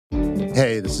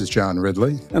Hey, this is John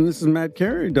Ridley. And this is Matt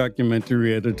Carey,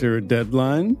 documentary editor at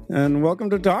Deadline. And welcome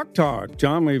to Doc Talk.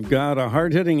 John, we've got a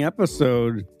hard-hitting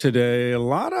episode today. A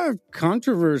lot of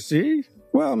controversy.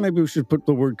 Well, maybe we should put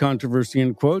the word controversy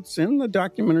in quotes in the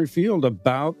documentary field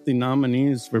about the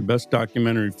nominees for Best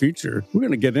Documentary Feature. We're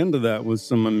going to get into that with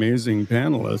some amazing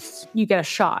panelists. You get a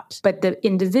shot, but the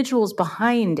individuals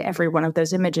behind every one of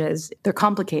those images, they're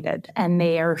complicated and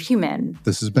they are human.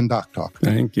 This has been Doc Talk.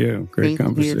 Thank you. Great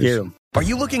conversation. You. Are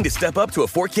you looking to step up to a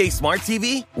 4K smart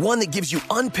TV? One that gives you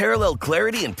unparalleled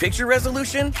clarity and picture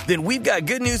resolution? Then we've got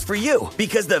good news for you,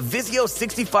 because the Vizio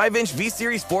 65-inch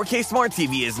V-Series 4K smart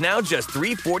TV is now just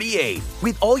 $348.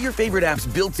 With all your favorite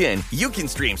apps built in, you can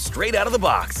stream straight out of the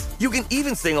box. You can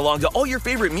even sing along to all your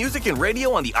favorite music and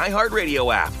radio on the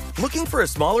iHeartRadio app. Looking for a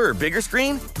smaller or bigger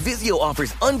screen? Vizio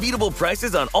offers unbeatable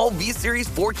prices on all V-Series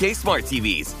 4K smart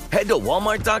TVs. Head to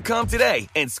Walmart.com today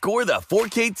and score the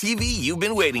 4K TV you've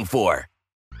been waiting for.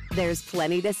 There's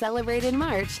plenty to celebrate in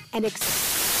March and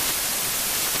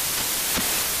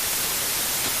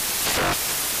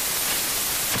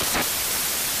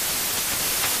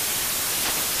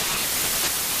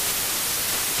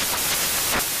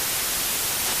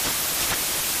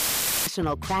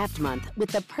National Craft Month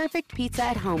with the perfect pizza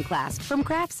at home class from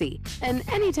Craftsy. And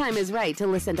anytime is right to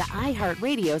listen to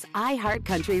iHeartRadio's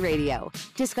iHeartCountry Radio.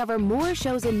 Discover more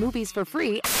shows and movies for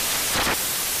free.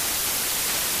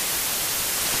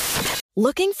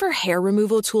 Looking for hair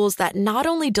removal tools that not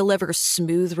only deliver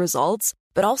smooth results,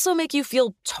 but also make you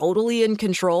feel totally in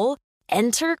control?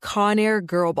 Enter Conair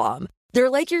Girl Bomb. They're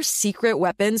like your secret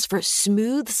weapons for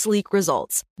smooth, sleek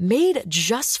results, made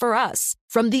just for us.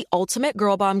 From the ultimate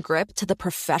Girl Bomb grip to the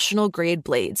professional-grade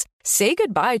blades, say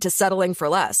goodbye to settling for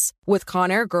less. With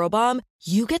Conair Girl Bomb,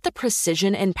 you get the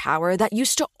precision and power that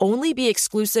used to only be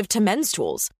exclusive to men's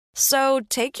tools. So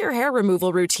take your hair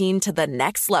removal routine to the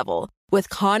next level with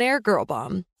Conair Girl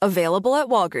Bomb, available at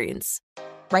Walgreens.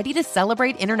 Ready to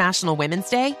celebrate International Women's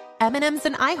Day? M&M's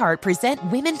and iHeart present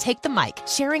Women Take the Mic,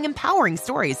 sharing empowering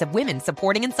stories of women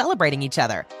supporting and celebrating each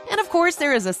other. And of course,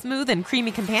 there is a smooth and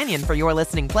creamy companion for your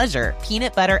listening pleasure,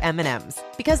 peanut butter M&M's.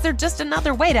 Because they're just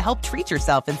another way to help treat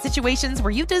yourself in situations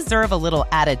where you deserve a little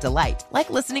added delight, like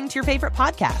listening to your favorite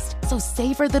podcast. So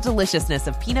savor the deliciousness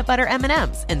of peanut butter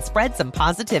M&M's and spread some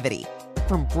positivity.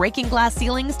 From breaking glass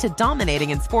ceilings to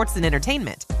dominating in sports and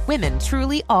entertainment, women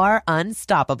truly are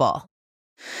unstoppable.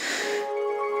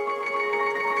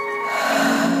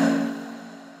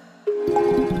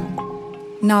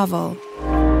 Novel.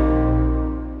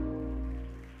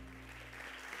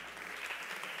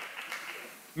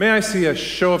 May I see a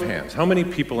show of hands? How many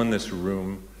people in this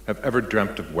room have ever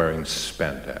dreamt of wearing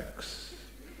spandex?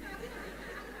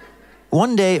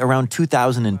 One day around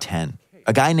 2010,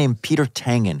 a guy named Peter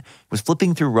Tangen was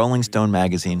flipping through Rolling Stone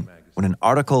magazine when an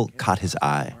article caught his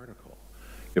eye.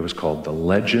 It was called The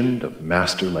Legend of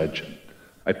Master Legend.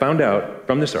 I found out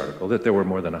from this article that there were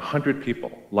more than 100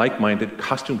 people, like-minded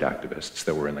costumed activists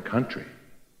that were in the country.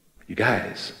 You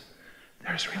guys,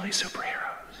 there's really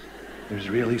superheroes. There's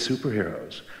really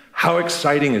superheroes. How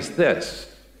exciting is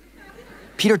this?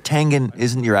 Peter Tangen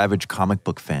isn't your average comic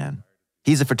book fan.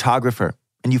 He's a photographer,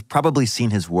 and you've probably seen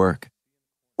his work.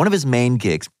 One of his main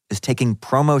gigs is taking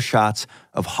promo shots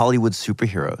of Hollywood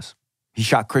superheroes. He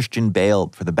shot Christian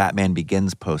Bale for the Batman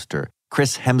Begins poster,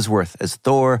 Chris Hemsworth as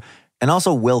Thor, and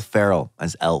also Will Ferrell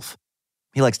as Elf.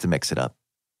 He likes to mix it up.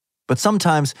 But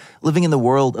sometimes living in the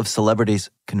world of celebrities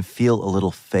can feel a little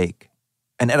fake.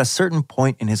 And at a certain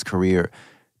point in his career,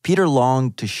 Peter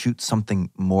longed to shoot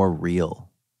something more real.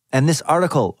 And this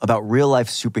article about real-life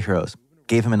superheroes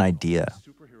gave him an idea.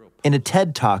 In a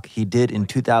TED Talk he did in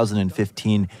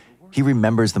 2015, he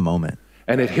remembers the moment.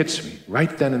 And it hits me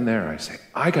right then and there. I say,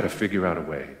 I got to figure out a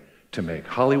way to make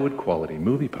Hollywood-quality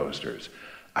movie posters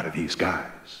out of these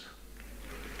guys.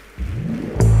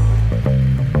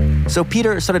 So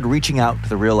Peter started reaching out to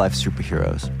the real-life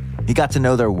superheroes. He got to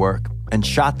know their work and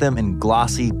shot them in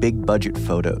glossy, big-budget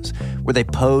photos where they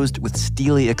posed with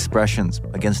steely expressions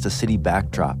against a city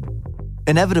backdrop.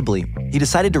 Inevitably, he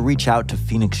decided to reach out to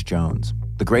Phoenix Jones,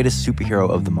 the greatest superhero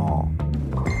of them all.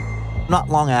 Not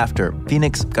long after,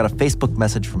 Phoenix got a Facebook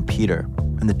message from Peter,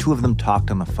 and the two of them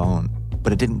talked on the phone,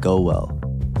 but it didn't go well.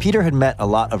 Peter had met a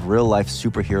lot of real-life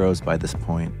superheroes by this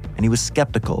point, and he was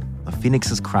skeptical of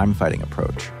Phoenix's crime-fighting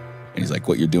approach. And he's like,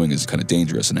 what you're doing is kind of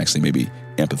dangerous and actually maybe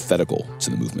antithetical to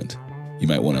the movement. You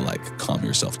might want to calm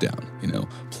yourself down,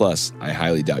 Plus, I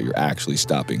highly doubt you're actually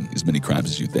stopping as many crimes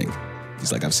as you think.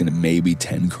 He's like, I've seen maybe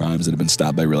 10 crimes that have been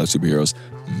stopped by real-life superheroes,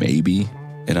 maybe.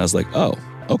 And I was like, oh,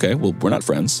 okay, well, we're not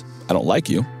friends. I don't like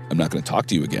you. I'm not going to talk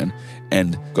to you again.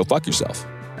 And go fuck yourself.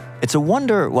 It's a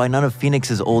wonder why none of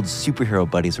Phoenix's old superhero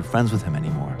buddies are friends with him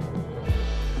anymore.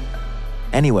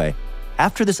 Anyway,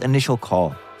 after this initial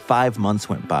call, 5 months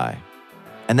went by.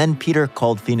 And then Peter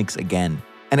called Phoenix again.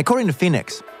 And according to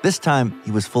Phoenix, this time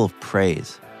he was full of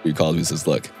praise. He called me and says,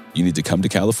 look, you need to come to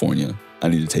California. I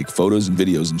need to take photos and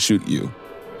videos and shoot you.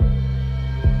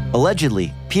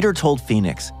 Allegedly, Peter told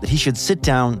Phoenix that he should sit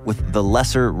down with the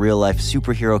lesser real-life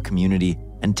superhero community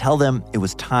and tell them it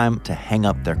was time to hang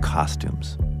up their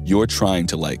costumes. You're trying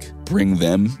to bring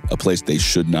them a place they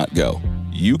should not go.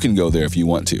 You can go there if you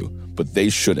want to, but they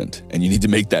shouldn't. And you need to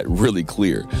make that really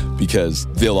clear because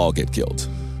they'll all get killed.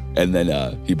 And then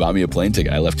he bought me a plane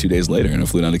ticket. I left 2 days later and I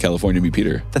flew down to California to meet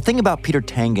Peter. The thing about Peter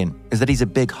Tangen is that he's a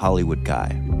big Hollywood guy,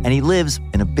 and he lives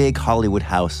in a big Hollywood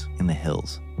house in the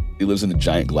hills. He lives in a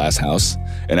giant glass house,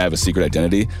 and I have a secret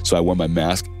identity, so I wore my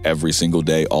mask every single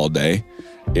day, all day.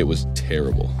 It was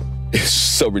terrible. It's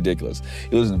so ridiculous.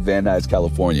 He lives in Van Nuys,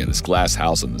 California, in this glass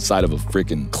house on the side of a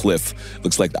freaking cliff.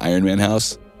 Looks like the Iron Man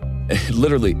house.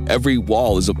 Literally, every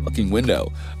wall is a fucking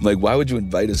window. I'm like, why would you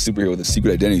invite a superhero with a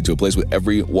secret identity to a place where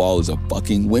every wall is a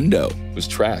fucking window? It was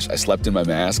trash. I slept in my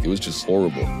mask. It was just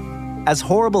horrible. As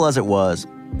horrible as it was,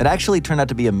 it actually turned out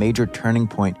to be a major turning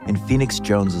point in Phoenix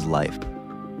Jones's life.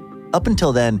 Up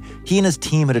until then, he and his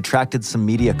team had attracted some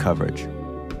media coverage.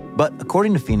 But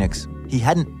according to Phoenix, he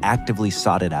hadn't actively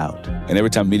sought it out. And every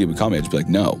time media would call me, I'd just be like,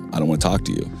 no, I don't want to talk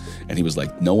to you. And he was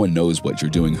like, no one knows what you're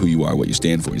doing, who you are, what you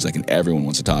stand for. He's like, and everyone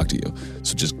wants to talk to you.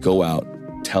 So just go out,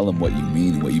 tell them what you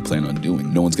mean and what you plan on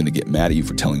doing. No one's going to get mad at you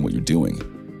for telling what you're doing.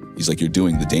 He's like, you're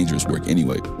doing the dangerous work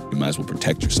anyway. You might as well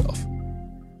protect yourself.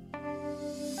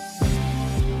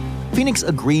 Phoenix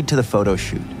agreed to the photo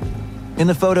shoot. In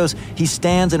the photos, he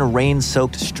stands in a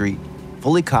rain-soaked street,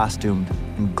 fully costumed,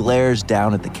 and glares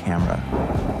down at the camera.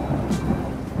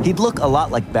 He'd look a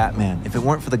lot like Batman if it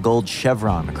weren't for the gold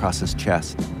chevron across his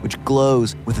chest, which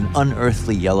glows with an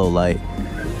unearthly yellow light.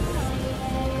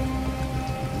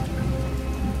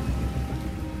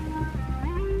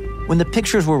 When the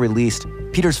pictures were released,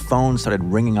 Peter's phone started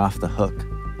ringing off the hook.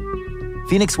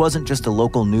 Phoenix wasn't just a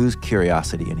local news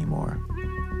curiosity anymore.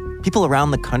 People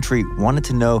around the country wanted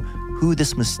to know who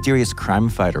this mysterious crime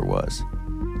fighter was.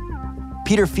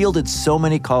 Peter fielded so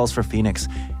many calls for Phoenix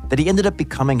that he ended up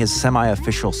becoming his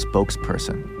semi-official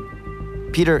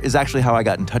spokesperson. Peter is actually how I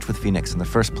got in touch with Phoenix in the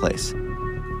first place.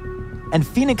 And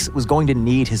Phoenix was going to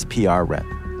need his PR rep.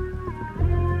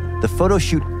 The photo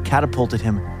shoot catapulted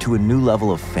him to a new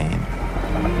level of fame.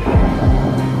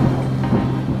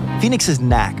 Phoenix's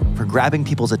knack for grabbing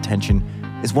people's attention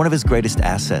is one of his greatest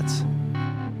assets.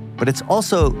 But it's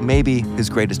also maybe his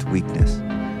greatest weakness.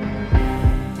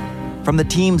 From the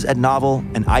teams at Novel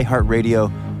and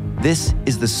iHeartRadio, this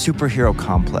is The Superhero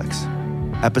Complex,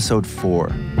 Episode 4,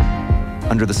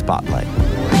 Under the Spotlight.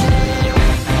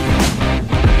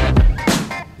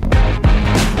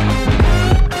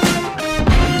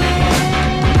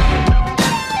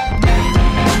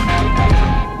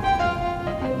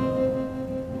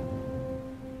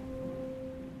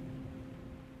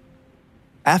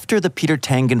 After the Peter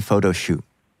Tangen photo shoot,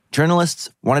 journalists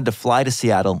wanted to fly to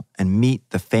Seattle and meet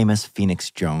the famous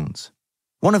Phoenix Jones.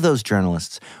 One of those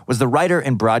journalists was the writer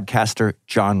and broadcaster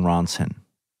Jon Ronson.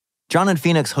 Jon and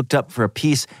Phoenix hooked up for a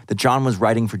piece that Jon was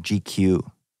writing for GQ.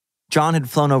 Jon had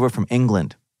flown over from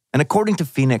England, and according to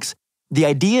Phoenix, the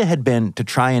idea had been to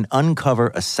try and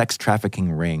uncover a sex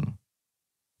trafficking ring.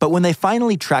 But when they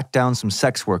finally tracked down some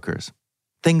sex workers,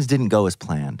 things didn't go as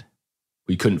planned.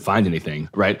 We couldn't find anything,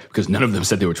 right? Because none of them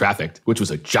said they were trafficked, which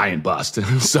was a giant bust.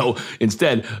 So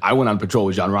instead, I went on patrol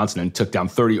with Jon Ronson and took down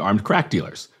 30 armed crack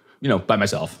dealers, by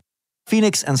myself.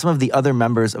 Phoenix and some of the other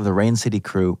members of the Rain City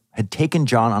crew had taken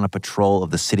Jon on a patrol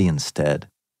of the city instead.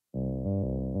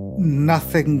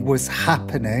 Nothing was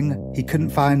happening. He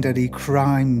couldn't find any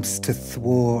crimes to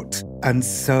thwart. And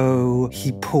so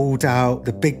he pulled out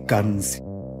the big guns.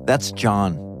 That's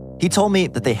Jon. He told me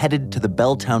that they headed to the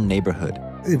Belltown neighborhood.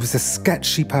 It was a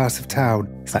sketchy part of town.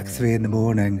 It's like 3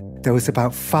 a.m. There was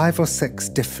about 5 or 6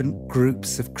 different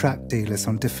groups of crack dealers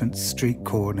on different street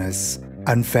corners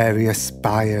and various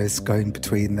buyers going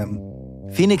between them.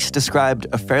 Phoenix described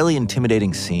a fairly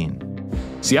intimidating scene.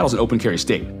 Seattle's an open carry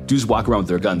state. Dudes walk around with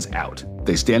their guns out.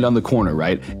 They stand on the corner,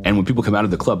 right? And when people come out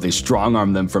of the club, they strong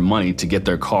arm them for money to get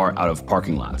their car out of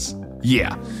parking lots.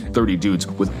 Yeah, 30 dudes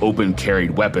with open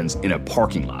carried weapons in a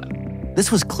parking lot.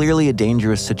 This was clearly a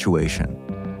dangerous situation.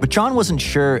 But Jon wasn't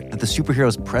sure that the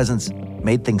superhero's presence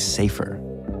made things safer.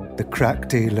 The crack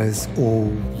dealers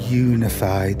all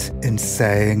unified in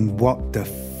saying, what the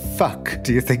fuck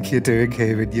do you think you're doing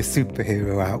here in your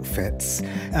superhero outfits?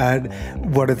 And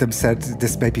one of them said,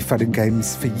 this may be fun and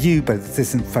games for you, but this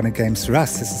isn't fun and games for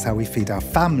us. This is how we feed our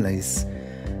families.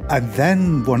 And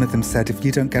then one of them said, if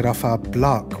you don't get off our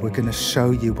block, we're going to show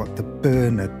you what the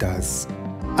burner does.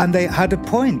 And they had a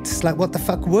point. It's like, what the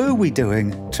fuck were we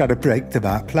doing? Trying to break them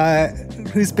up? Like,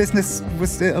 whose business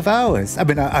was it of ours? I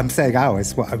mean, I'm saying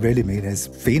ours. What I really mean is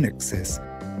Phoenix's.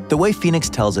 The way Phoenix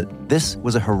tells it, this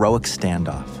was a heroic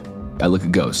standoff. I look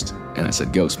at Ghost, and I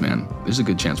said, Ghost, man, there's a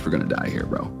good chance we're gonna die here,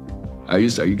 bro. Are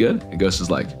you good? And Ghost is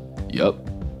like, yup.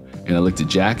 And I looked at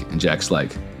Jack, and Jack's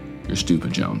like, you're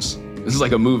stupid, Jones. This is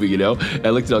like a movie, you know? And I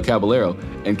looked at El Caballero,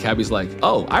 and Cabby's like,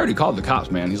 oh, I already called the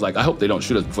cops, man. He's like, I hope they don't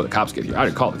shoot us before the cops get here. I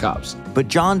already called the cops. But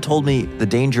John told me the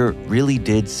danger really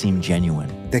did seem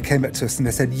genuine. They came up to us and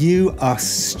they said, you are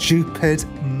stupid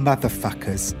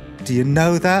motherfuckers. Do you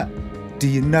know that? Do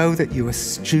you know that you are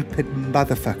stupid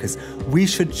motherfuckers? We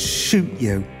should shoot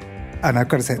you. And I've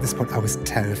got to say, at this point, I was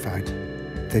terrified.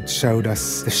 They'd showed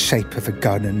us the shape of a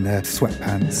gun in their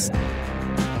sweatpants.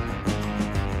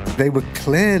 They were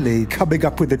clearly coming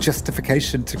up with a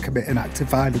justification to commit an act of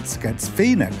violence against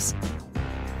Phoenix.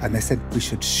 And they said, we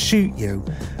should shoot you,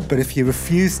 but if you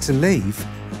refuse to leave,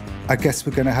 I guess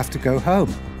we're going to have to go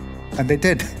home. And they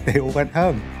did. They all went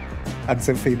home. And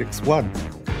so Phoenix won.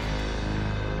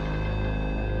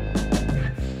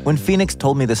 When Phoenix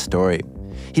told me this story,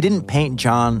 he didn't paint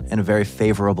John in a very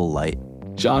favorable light.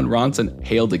 John Ronson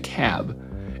hailed a cab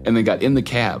and then got in the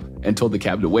cab and told the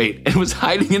cab to wait and was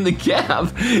hiding in the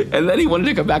cab. And then he wanted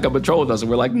to come back on patrol with us.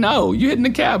 And we're like, no, you hid in the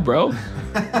cab, bro.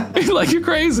 Like, you're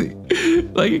crazy.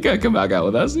 Like, you can't come back out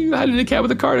with us. You hide in the cab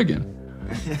with a cardigan.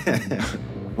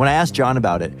 When I asked John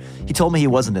about it, he told me he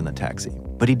wasn't in the taxi,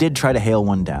 but he did try to hail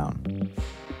one down.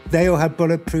 They all had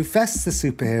bulletproof vests, the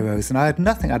superheroes, and I had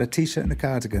nothing. I had a T-shirt and a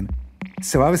cardigan.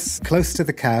 So I was close to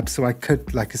the cab, so I could,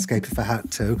 escape if I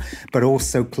had to, but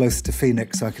also close to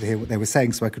Phoenix so I could hear what they were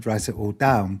saying, so I could write it all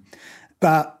down.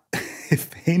 But if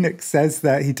Phoenix says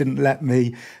that he didn't let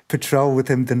me patrol with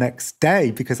him the next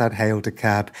day because I'd hailed a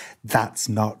cab, that's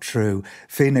not true.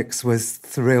 Phoenix was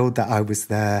thrilled that I was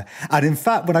there. And in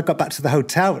fact, when I got back to the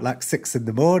hotel at 6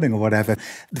 a.m. or whatever,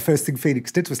 the first thing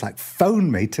Phoenix did was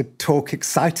phone me to talk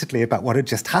excitedly about what had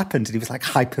just happened. And he was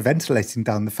hyperventilating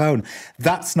down the phone.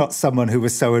 That's not someone who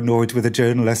was so annoyed with a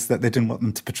journalist that they didn't want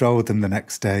them to patrol with them the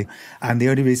next day. And the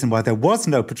only reason why there was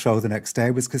no patrol the next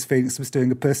day was because Phoenix was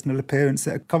doing a personal appearance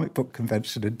at a comic book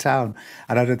convention in town.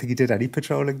 And I don't think he did any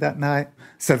patrolling that night.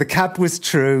 So the cab was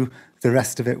true. The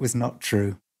rest of it was not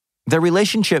true. Their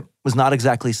relationship was not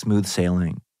exactly smooth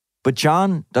sailing, but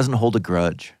John doesn't hold a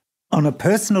grudge. On a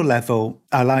personal level,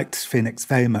 I liked Phoenix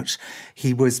very much.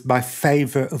 He was my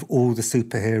favorite of all the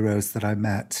superheroes that I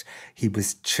met. He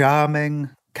was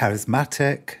charming,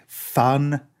 charismatic,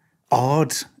 fun,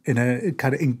 odd, in a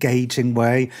kind of engaging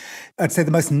way. I'd say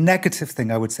the most negative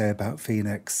thing I would say about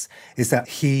Phoenix is that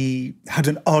he had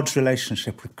an odd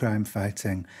relationship with crime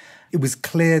fighting. It was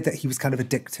clear that he was kind of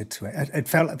addicted to it. It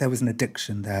felt like there was an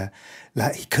addiction there.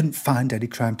 He couldn't find any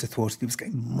crime to thwart. He was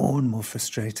getting more and more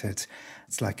frustrated.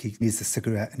 It's like he needs a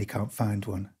cigarette and he can't find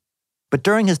one. But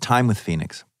during his time with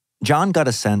Phoenix, John got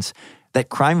a sense that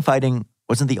crime fighting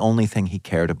wasn't the only thing he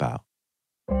cared about.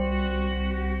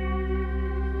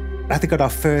 I think on our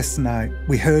first night,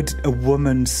 we heard a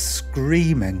woman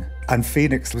screaming, and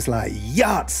Phoenix was like,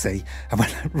 Yahtzee! And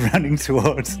went running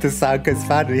towards the sound because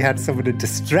finally he had someone in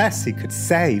distress he could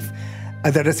save.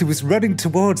 And then as he was running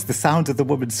towards the sound of the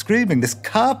woman screaming, this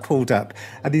car pulled up,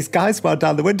 and these guys went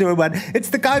down the window and went,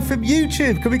 it's the guy from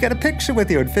YouTube, can we get a picture with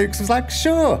you? And Phoenix was like,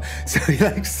 sure. So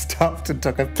he stopped and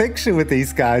took a picture with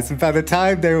these guys, and by the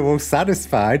time they were all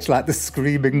satisfied, the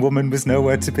screaming woman was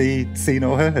nowhere to be seen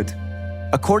or heard.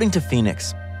 According to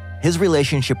Phoenix, his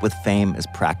relationship with fame is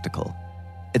practical.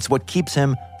 It's what keeps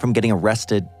him from getting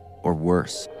arrested or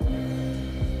worse.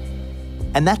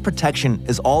 And that protection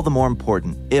is all the more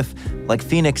important if, like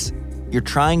Phoenix, you're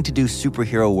trying to do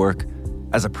superhero work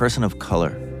as a person of color.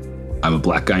 I'm a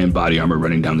black guy in body armor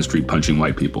running down the street punching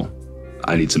white people.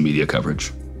 I need some media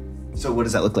coverage. So what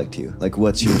does that look like to you?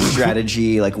 What's your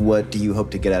strategy? What do you hope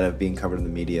to get out of being covered in the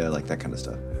media? That kind of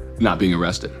stuff. Not being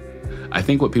arrested. I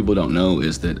think what people don't know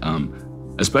is that,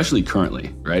 especially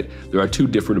currently, right, there are two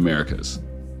different Americas.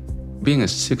 Being a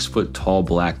 6-foot tall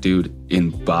black dude in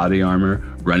body armor,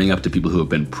 running up to people who have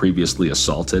been previously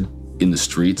assaulted in the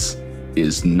streets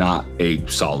is not a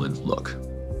solid look.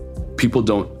 People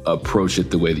don't approach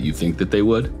it the way that you think that they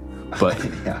would, but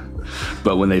yeah.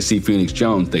 But when they see Phoenix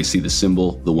Jones, they see the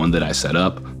symbol, the one that I set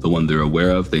up, the one they're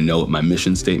aware of. They know what my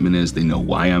mission statement is. They know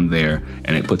why I'm there.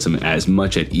 And it puts them as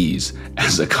much at ease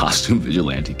as a costume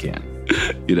vigilante can.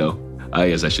 You know, I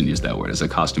guess I shouldn't use that word, as a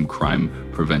costume crime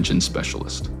prevention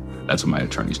specialist. That's what my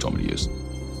attorneys told me to use.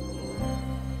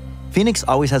 Phoenix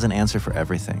always has an answer for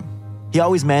everything. He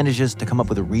always manages to come up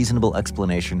with a reasonable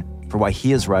explanation for why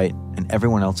he is right and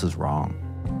everyone else is wrong.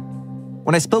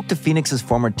 When I spoke to Phoenix's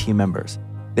former team members,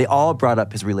 they all brought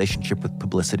up his relationship with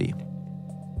publicity.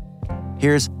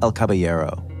 Here's El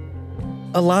Caballero.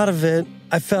 A lot of it,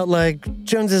 I felt like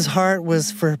Jones's heart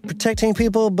was for protecting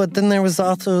people, but then there was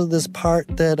also this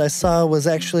part that I saw was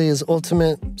actually his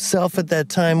ultimate self at that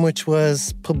time, which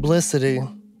was publicity.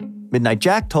 Midnight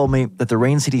Jack told me that the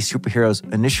Rain City superheroes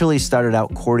initially started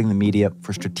out courting the media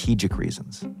for strategic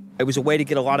reasons. It was a way to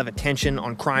get a lot of attention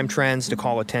on crime trends, to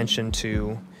call attention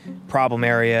to problem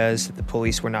areas that the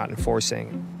police were not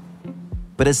enforcing.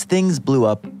 But as things blew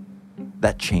up,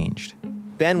 that changed.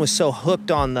 Ben was so hooked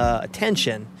on the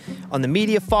attention, on the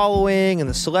media following and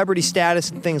the celebrity status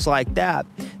and things like that,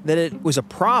 that it was a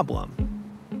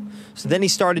problem. So then he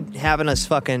started having us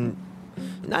fucking,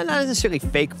 not necessarily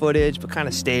fake footage, but kind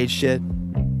of stage shit.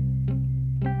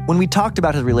 When we talked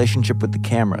about his relationship with the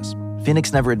cameras,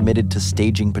 Phoenix never admitted to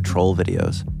staging patrol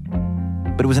videos.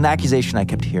 But it was an accusation I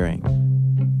kept hearing.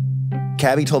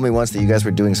 Cabby told me once that you guys were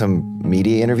doing some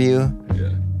media interview.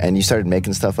 And you started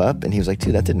making stuff up, and he was like,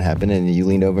 dude, that didn't happen. And you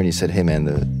leaned over and you said, hey, man,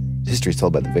 the history's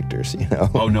told by the victors, you know?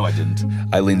 Oh, no, I didn't.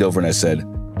 I leaned over and I said,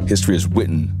 history is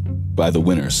written by the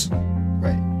winners.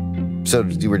 Right. So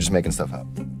you were just making stuff up?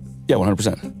 Yeah,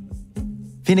 100%.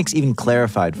 Phoenix even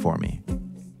clarified for me.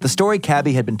 The story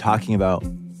Cabby had been talking about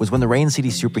was when the Rain City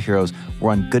superheroes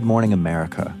were on Good Morning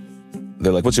America.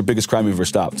 They're like, what's your biggest crime you've ever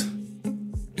stopped?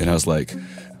 And I was like,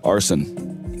 arson.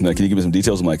 And like, can you give me some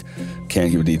details? I'm like,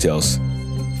 can't give you details.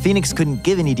 Phoenix couldn't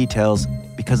give any details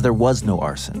because there was no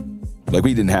arson. Like,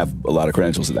 we didn't have a lot of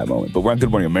credentials at that moment, but we're on Good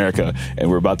Morning America,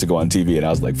 and we're about to go on TV, and I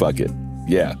was like, fuck it.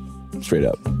 Yeah, straight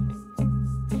up.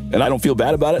 And I don't feel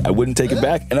bad about it. I wouldn't take it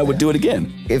back, and I would do it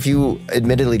again. If you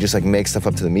admittedly just, like, make stuff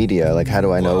up to the media, like, how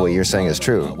do I know what you're saying is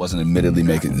true? I wasn't admittedly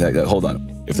making that. Hold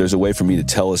on. If there's a way for me to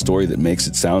tell a story that makes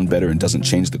it sound better and doesn't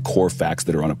change the core facts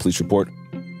that are on a police report,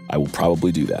 I will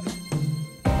probably do that.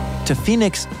 To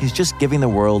Phoenix, he's just giving the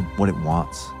world what it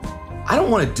wants. I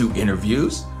don't want to do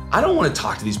interviews. I don't want to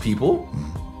talk to these people.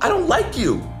 I don't like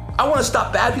you. I want to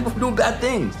stop bad people from doing bad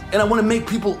things. And I want to make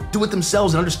people do it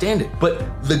themselves and understand it.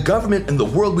 But the government and the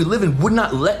world we live in would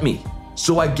not let me.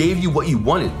 So I gave you what you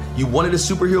wanted. You wanted a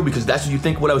superhero because that's what you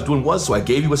think what I was doing was, so I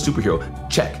gave you a superhero.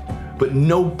 Check. But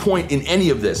no point in any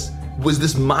of this was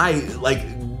this my, like,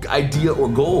 idea or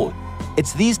goal.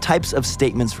 It's these types of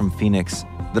statements from Phoenix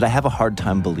that I have a hard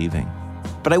time believing.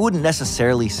 But I wouldn't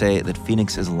necessarily say that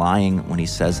Phoenix is lying when he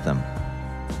says them.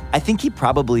 I think he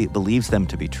probably believes them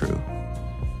to be true.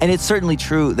 And it's certainly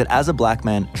true that as a black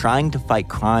man trying to fight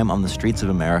crime on the streets of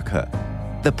America,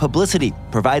 the publicity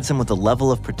provides him with a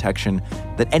level of protection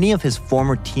that any of his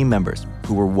former team members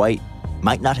who were white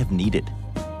might not have needed.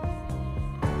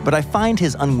 But I find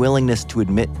his unwillingness to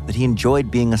admit that he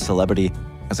enjoyed being a celebrity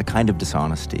as a kind of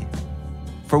dishonesty.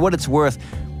 For what it's worth,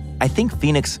 I think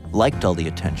Phoenix liked all the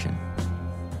attention.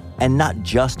 And not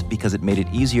just because it made it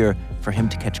easier for him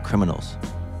to catch criminals.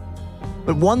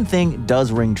 But one thing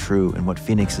does ring true in what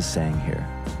Phoenix is saying here.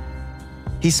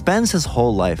 He spends his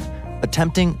whole life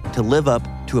attempting to live up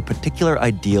to a particular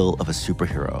ideal of a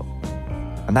superhero.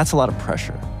 And that's a lot of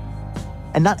pressure.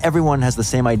 And not everyone has the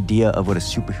same idea of what a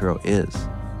superhero is.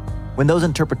 When those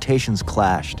interpretations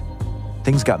clashed,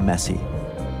 things got messy.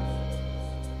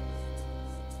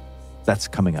 That's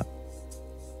coming up.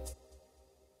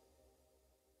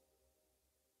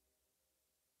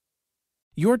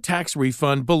 Your tax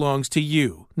refund belongs to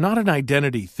you, not an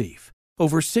identity thief.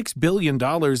 Over $6 billion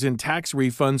in tax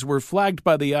refunds were flagged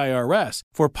by the IRS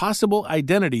for possible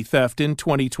identity theft in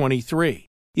 2023.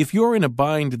 If you're in a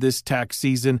bind this tax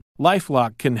season,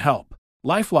 LifeLock can help.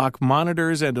 LifeLock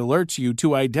monitors and alerts you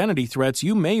to identity threats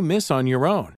you may miss on your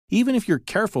own, even if you're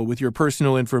careful with your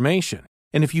personal information.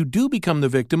 And if you do become the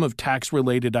victim of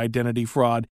tax-related identity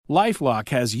fraud, LifeLock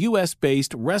has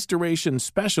U.S.-based restoration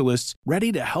specialists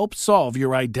ready to help solve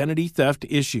your identity theft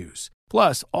issues.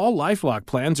 Plus, all LifeLock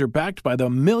plans are backed by the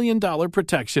 $1 Million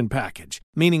Protection Package,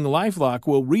 meaning LifeLock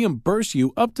will reimburse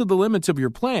you up to the limits of your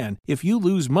plan if you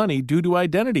lose money due to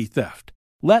identity theft.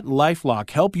 Let LifeLock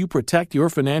help you protect your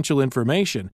financial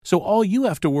information, so all you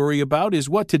have to worry about is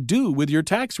what to do with your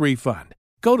tax refund.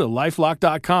 Go to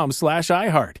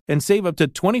LifeLock.com/iHeart and save up to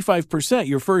 25%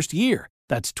 your first year.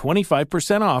 That's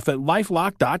 25% off at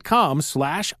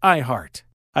LifeLock.com/iHeart.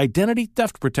 Identity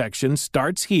theft protection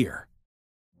starts here.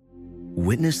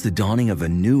 Witness the dawning of a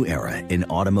new era in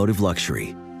automotive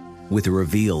luxury with a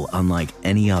reveal unlike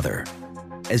any other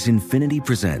as Infiniti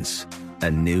presents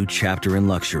a new chapter in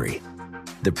luxury.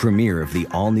 The premiere of the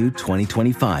all-new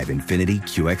 2025 Infiniti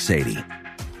QX80.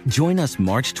 Join us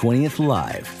March 20th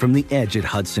live from the Edge at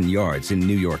Hudson Yards in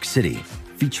New York City,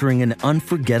 featuring an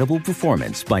unforgettable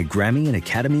performance by Grammy and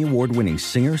Academy Award-winning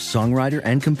singer, songwriter,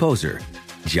 and composer,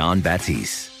 Jon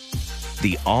Batiste.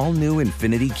 The all-new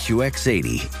Infiniti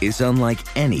QX80 is unlike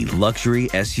any luxury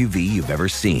SUV you've ever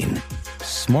seen.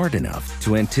 Smart enough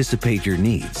to anticipate your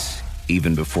needs,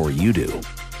 even before you do.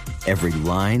 Every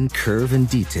line, curve, and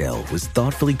detail was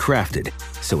thoughtfully crafted,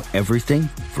 so everything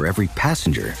for every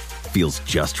passenger feels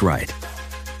just right.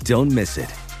 Don't miss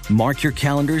it. Mark your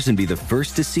calendars and be the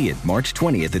first to see it March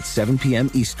 20th at 7 p.m.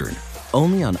 Eastern,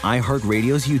 only on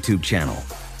iHeartRadio's YouTube channel.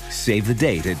 Save the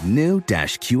date at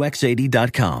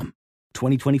new-QX80.com.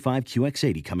 2025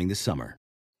 QX80 coming this summer.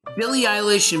 Billie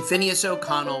Eilish and Phineas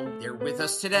O'Connell, they're with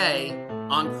us today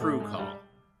on Crew Call.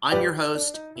 I'm your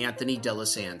host, Anthony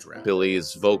D'Alessandro.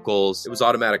 Billie's vocals, it was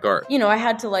automatic art. You know, I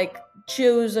had to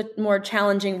choose a more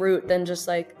challenging route than just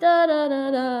da da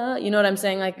da da. You know what I'm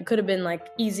saying? It could have been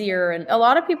easier. And a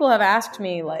lot of people have asked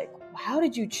me how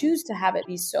did you choose to have it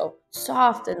be so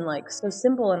soft and so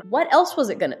simple? And what else was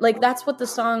it gonna that's what the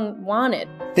song wanted.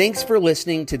 Thanks for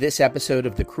listening to this episode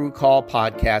of the Crew Call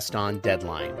podcast on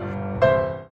Deadline.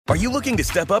 Are you looking to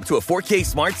step up to a 4K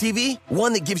smart TV?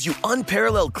 One that gives you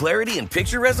unparalleled clarity and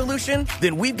picture resolution?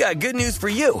 Then we've got good news for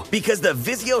you, because the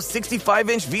Vizio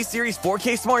 65-inch V-Series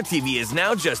 4K smart TV is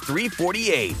now just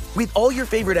 $348. With all your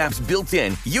favorite apps built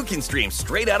in, you can stream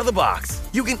straight out of the box.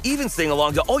 You can even sing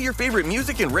along to all your favorite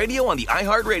music and radio on the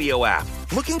iHeartRadio app.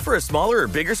 Looking for a smaller or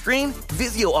bigger screen?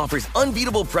 Vizio offers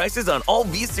unbeatable prices on all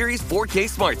V-Series 4K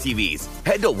smart TVs.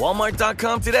 Head to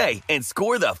Walmart.com today and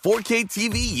score the 4K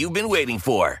TV you've been waiting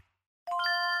for.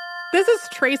 This is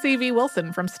Tracy V.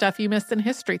 Wilson from Stuff You Missed in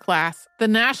History class. The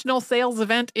national sales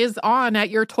event is on at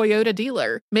your Toyota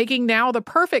dealer, making now the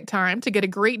perfect time to get a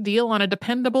great deal on a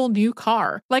dependable new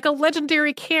car. Like a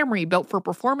legendary Camry built for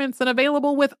performance and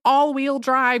available with all-wheel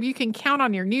drive, you can count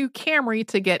on your new Camry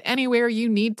to get anywhere you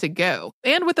need to go.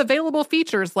 And with available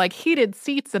features like heated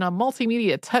seats and a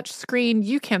multimedia touchscreen,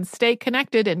 you can stay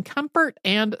connected in comfort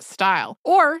and style.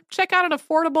 Or check out an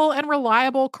affordable and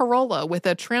reliable Corolla with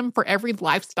a trim for every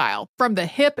lifestyle. From the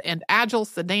hip and agile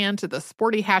sedan to the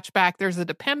sporty hatchback, there's a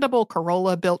dependable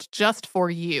Corolla built just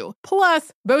for you.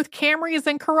 Plus, both Camrys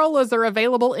and Corollas are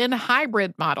available in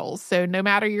hybrid models, so no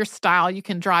matter your style, you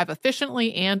can drive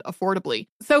efficiently and affordably.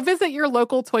 So visit your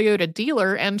local Toyota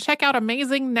dealer and check out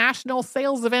amazing national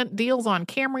sales event deals on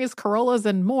Camrys, Corollas,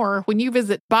 and more when you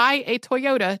visit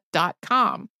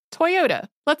buyatoyota.com. Toyota,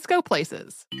 let's go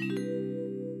places.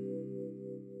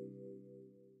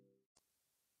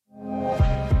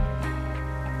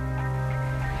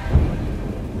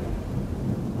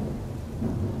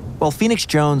 While Phoenix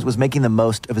Jones was making the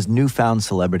most of his newfound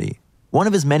celebrity, one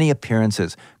of his many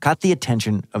appearances caught the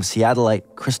attention of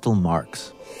Seattleite Crystal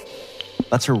Marks.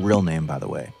 That's her real name, by the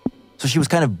way. So she was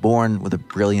kind of born with a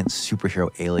brilliant superhero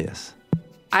alias.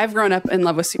 I've grown up in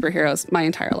love with superheroes my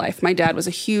entire life. My dad was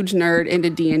a huge nerd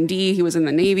into D&D. He was in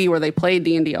the Navy where they played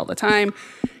D&D all the time.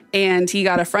 And he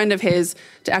got a friend of his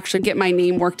to actually get my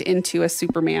name worked into a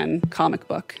Superman comic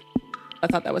book. I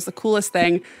thought that was the coolest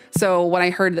thing. So when I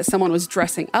heard that someone was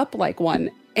dressing up like one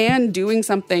and doing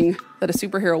something that a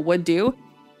superhero would do,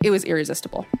 it was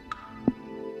irresistible.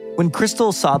 When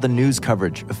Crystal saw the news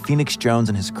coverage of Phoenix Jones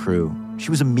and his crew,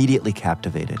 she was immediately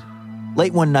captivated.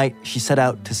 Late one night, she set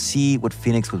out to see what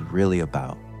Phoenix was really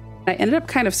about. I ended up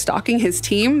kind of stalking his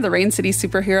team, the Rain City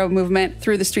superhero movement,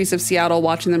 through the streets of Seattle,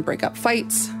 watching them break up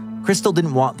fights. Crystal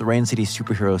didn't want the Rain City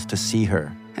superheroes to see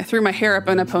her. I threw my hair up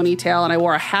in a ponytail and I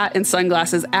wore a hat and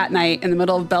sunglasses at night in the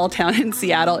middle of Belltown in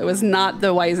Seattle. It was not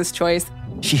the wisest choice.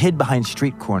 She hid behind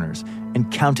street corners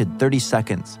and counted 30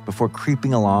 seconds before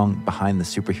creeping along behind the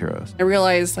superheroes. I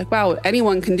realized, wow,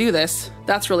 anyone can do this.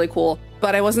 That's really cool.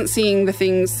 But I wasn't seeing the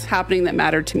things happening that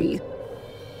mattered to me.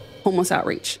 Homeless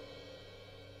outreach.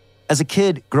 As a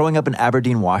kid growing up in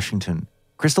Aberdeen, Washington,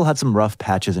 Crystal had some rough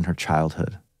patches in her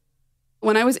childhood.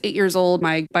 When I was 8 years old,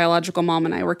 my biological mom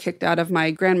and I were kicked out of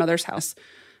my grandmother's house,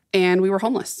 and we were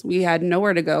homeless. We had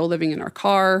nowhere to go, living in our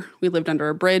car. We lived under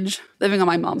a bridge, living on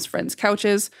my mom's friends'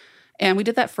 couches, and we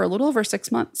did that for a little over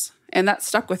 6 months, and that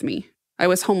stuck with me. I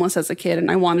was homeless as a kid,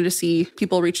 and I wanted to see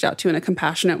people reached out to in a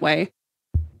compassionate way.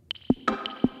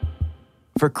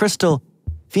 For Crystal,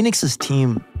 Phoenix's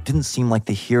team didn't seem like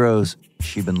the heroes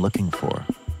she'd been looking for.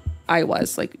 I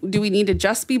was do we need to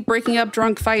just be breaking up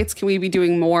drunk fights? Can we be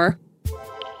doing more?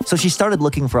 So she started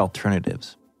looking for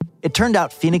alternatives. It turned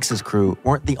out Phoenix's crew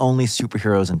weren't the only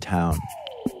superheroes in town.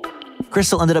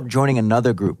 Crystal ended up joining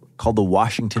another group called the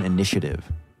Washington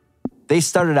Initiative. They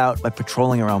started out by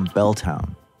patrolling around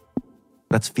Belltown.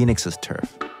 That's Phoenix's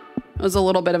turf. It was a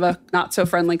little bit of a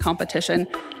not-so-friendly competition.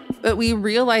 But we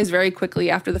realized very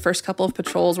quickly after the first couple of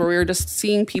patrols where we were just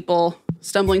seeing people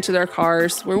stumbling to their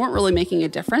cars, we weren't really making a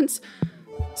difference.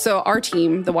 So our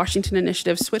team, the Washington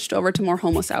Initiative, switched over to more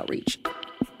homeless outreach.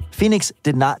 Phoenix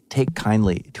did not take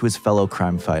kindly to his fellow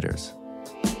crime fighters.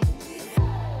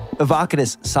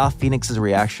 Evocadis saw Phoenix's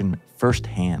reaction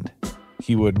firsthand.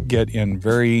 He would get in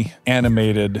very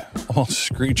animated, almost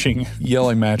screeching,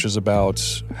 yelling matches about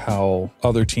how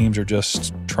other teams are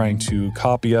just trying to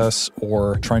copy us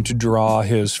or trying to draw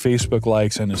his Facebook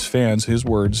likes and his fans, his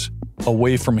words,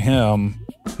 away from him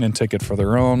and take it for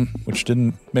their own, which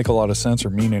didn't make a lot of sense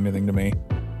or mean anything to me.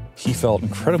 He felt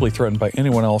incredibly threatened by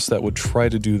anyone else that would try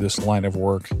to do this line of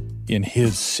work in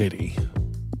his city.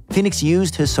 Phoenix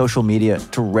used his social media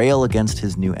to rail against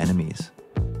his new enemies.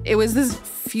 It was this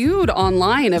feud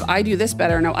online of I do this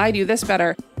better, no, I do this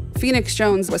better. Phoenix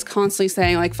Jones was constantly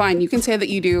saying, like, fine, you can say that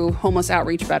you do homeless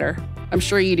outreach better. I'm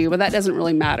sure you do, but that doesn't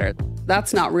really matter.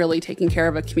 That's not really taking care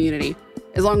of a community,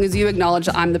 as long as you acknowledge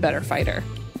that I'm the better fighter.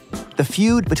 The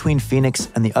feud between Phoenix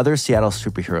and the other Seattle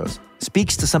superheroes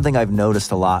speaks to something I've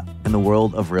noticed a lot in the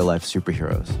world of real-life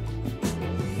superheroes.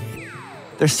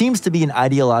 There seems to be an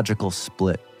ideological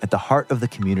split at the heart of the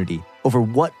community over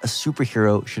what a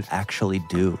superhero should actually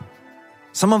do.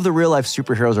 Some of the real-life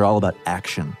superheroes are all about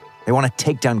action. They want to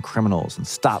take down criminals and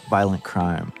stop violent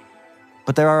crime.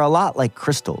 But there are a lot like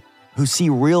Crystal, who see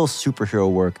real superhero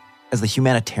work as the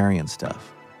humanitarian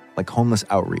stuff, like homeless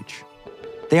outreach.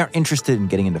 They aren't interested in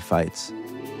getting into fights.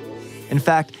 In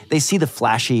fact, they see the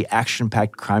flashy,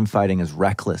 action-packed crime fighting as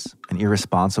reckless and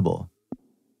irresponsible.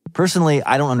 Personally,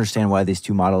 I don't understand why these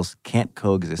two models can't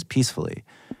coexist peacefully.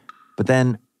 But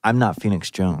then, I'm not Phoenix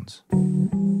Jones.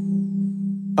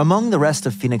 Among the rest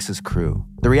of Phoenix's crew,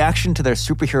 the reaction to their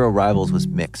superhero rivals was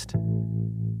mixed.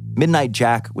 Midnight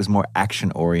Jack was more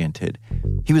action-oriented.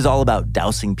 He was all about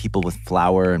dousing people with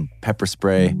flour and pepper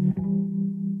spray.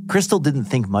 Crystal didn't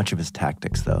think much of his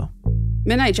tactics, though.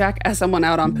 Midnight Jack, as someone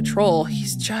out on patrol,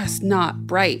 he's just not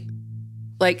bright.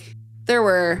 Like, there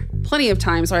were plenty of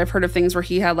times where I've heard of things where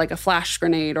he had like a flash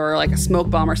grenade or like a smoke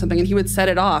bomb or something, and he would set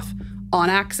it off on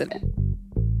accident.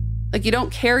 Like, you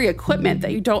don't carry equipment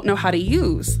that you don't know how to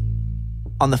use.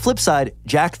 On the flip side,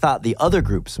 Jack thought the other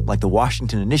groups, like the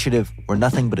Washington Initiative, were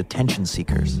nothing but attention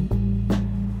seekers.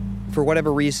 For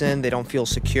whatever reason, they don't feel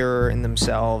secure in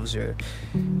themselves, or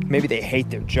maybe they hate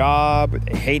their job, or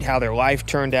they hate how their life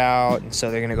turned out, and so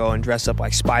they're gonna go and dress up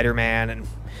like Spider-Man and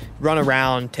run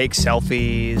around, take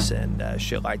selfies, and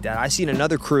shit like that. I seen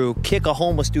another crew kick a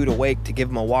homeless dude awake to give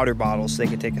him a water bottle so they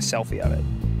could take a selfie of it.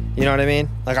 You know what I mean?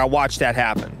 Like, I watched that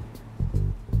happen.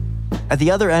 At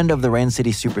the other end of the Rain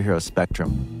City superhero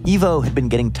spectrum, Evo had been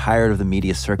getting tired of the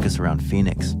media circus around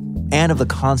Phoenix and of the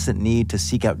constant need to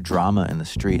seek out drama in the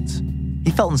streets.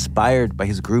 He felt inspired by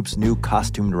his group's new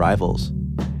costumed rivals.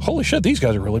 Holy shit, these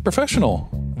guys are really professional.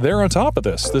 They're on top of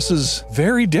this. This is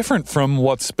very different from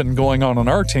what's been going on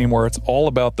our team, where it's all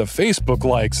about the Facebook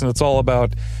likes and it's all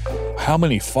about how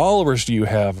many followers do you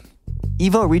have.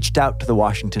 Evo reached out to the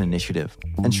Washington Initiative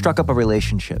and struck up a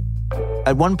relationship.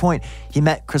 At one point, he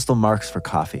met Crystal Marks for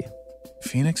coffee.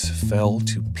 Phoenix fell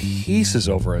to pieces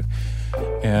over it,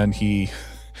 and he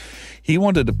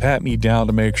wanted to pat me down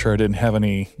to make sure I didn't have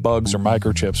any bugs or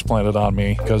microchips planted on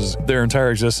me, because their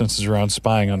entire existence is around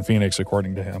spying on Phoenix,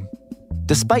 according to him.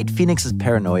 Despite Phoenix's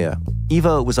paranoia,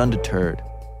 Evo was undeterred,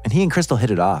 and he and Crystal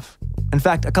hit it off. In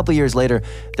fact, a couple years later,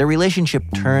 their relationship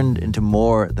turned into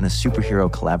more than a superhero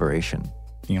collaboration.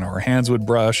 You know, our hands would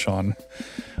brush on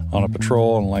a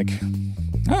patrol and like,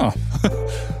 oh.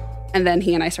 And then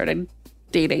he and I started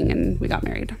dating and we got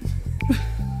married.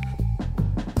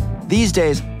 These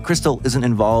days, Crystal isn't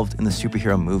involved in the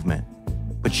superhero movement,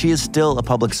 but she is still a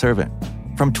public servant.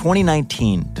 From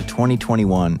 2019 to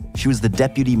 2021, she was the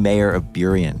deputy mayor of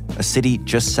Burien, a city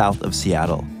just south of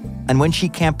Seattle. And when she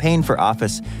campaigned for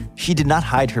office, she did not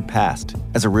hide her past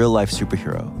as a real-life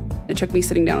superhero. It took me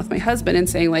sitting down with my husband and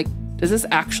saying, like, does this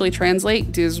actually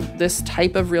translate? Does this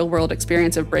type of real-world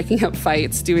experience of breaking up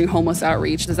fights, doing homeless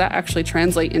outreach, does that actually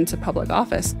translate into public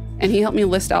office? And he helped me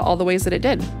list out all the ways that it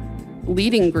did.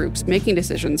 Leading groups, making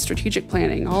decisions, strategic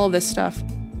planning, all of this stuff.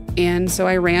 And so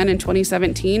I ran in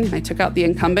 2017. I took out the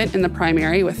incumbent in the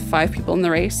primary with 5 people in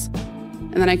the race.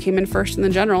 And then I came in first in the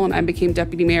general, and I became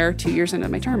deputy mayor 2 years into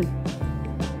my term.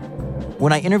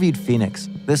 When I interviewed Phoenix,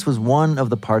 this was one of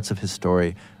the parts of his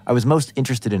story I was most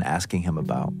interested in asking him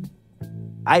about.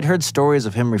 I'd heard stories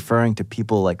of him referring to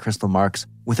people like Crystal Marks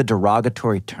with a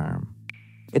derogatory term.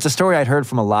 It's a story I'd heard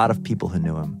from a lot of people who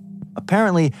knew him.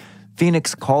 Apparently,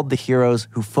 Phoenix called the heroes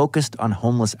who focused on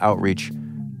homeless outreach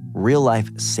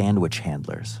real-life sandwich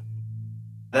handlers.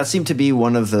 That seemed to be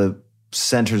one of the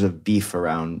centers of beef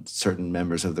around certain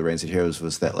members of the Rain City Heroes,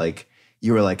 was that, like,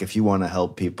 you were like, if you want to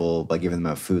help people by giving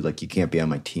them out food, like, you can't be on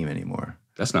my team anymore.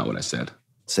 That's not what I said.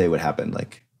 Say what happened,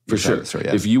 like. For sure.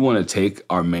 If you want to take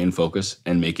our main focus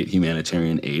and make it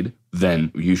humanitarian aid,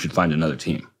 then you should find another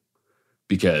team.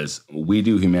 Because we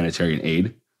do humanitarian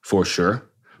aid, for sure,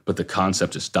 but the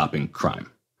concept is stopping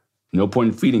crime. No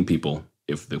point in feeding people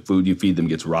if the food you feed them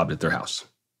gets robbed at their house.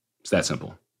 It's that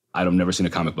simple. I've never seen a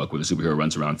comic book where the superhero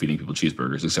runs around feeding people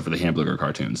cheeseburgers, except for the hamburger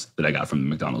cartoons that I got from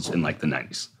McDonald's in like the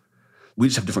 90s. We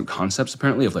just have different concepts,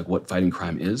 apparently, of like what fighting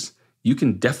crime is. You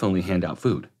can definitely hand out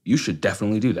food. You should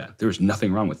definitely do that. There is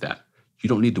nothing wrong with that. You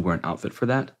don't need to wear an outfit for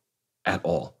that at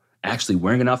all. Actually,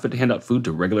 wearing an outfit to hand out food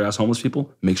to regular-ass homeless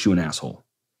people makes you an asshole.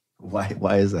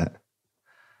 Why is that?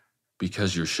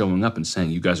 Because you're showing up and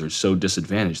saying, you guys are so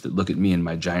disadvantaged that look at me in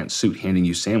my giant suit handing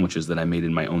you sandwiches that I made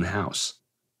in my own house.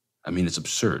 I mean, it's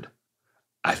absurd.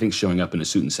 I think showing up in a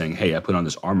suit and saying, hey, I put on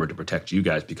this armor to protect you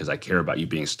guys because I care about you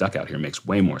being stuck out here makes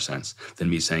way more sense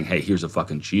than me saying, hey, here's a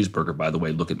fucking cheeseburger, by the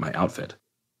way, look at my outfit.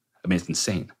 I mean, it's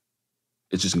insane.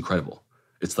 It's just incredible.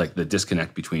 It's like the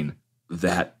disconnect between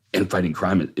that and fighting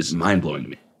crime is mind-blowing to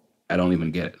me. I don't even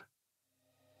get it.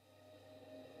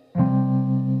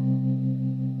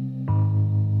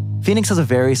 Phoenix has a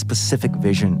very specific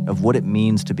vision of what it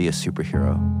means to be a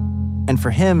superhero. And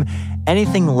for him,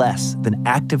 anything less than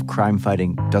active crime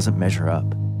fighting doesn't measure up.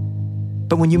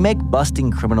 But when you make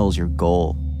busting criminals your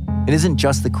goal, it isn't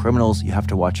just the criminals you have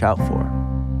to watch out for.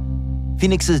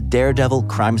 Phoenix's daredevil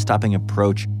crime-stopping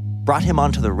approach brought him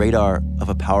onto the radar of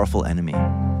a powerful enemy,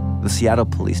 the Seattle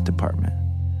Police Department.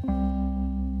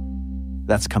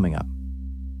 That's coming up.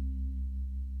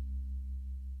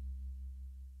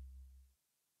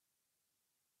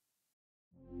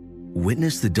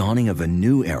 Witness the dawning of a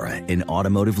new era in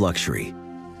automotive luxury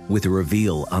with a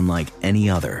reveal unlike any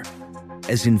other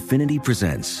as Infiniti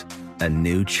presents a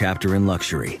new chapter in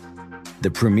luxury,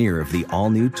 the premiere of the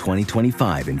all-new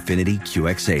 2025 Infiniti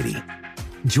QX80.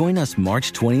 Join us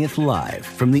March 20th live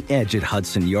from the Edge at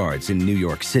Hudson Yards in New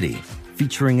York City,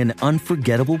 featuring an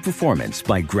unforgettable performance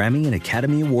by Grammy and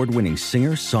Academy Award-winning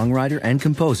singer, songwriter, and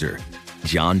composer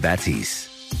Jon Batiste.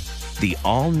 The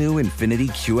all-new Infiniti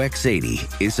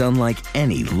QX80 is unlike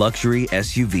any luxury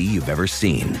SUV you've ever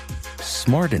seen.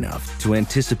 Smart enough to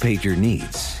anticipate your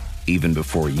needs, even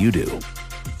before you do.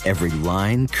 Every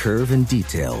line, curve, and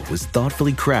detail was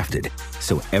thoughtfully crafted,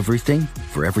 so everything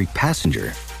for every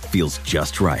passenger feels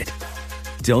just right.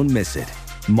 Don't miss it.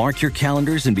 Mark your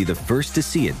calendars and be the first to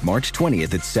see it March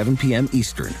 20th at 7 p.m.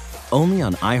 Eastern, only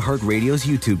on iHeartRadio's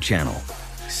YouTube channel.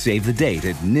 Save the date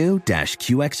at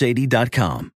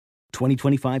new-QX80.com.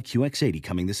 2025 QX80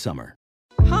 coming this summer.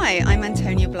 Hi, I'm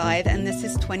Antonia Blythe, and this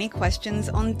is 20 Questions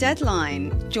on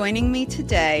Deadline. Joining me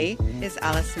today is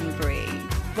Alison Brie.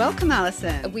 Welcome,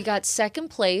 Alison. We got second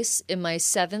place in my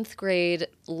 7th grade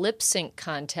lip sync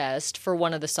contest for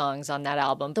one of the songs on that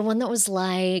album. The one that was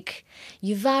like,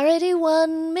 you've already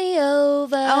won me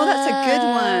over. Oh, that's a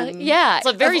good one. Yeah. It's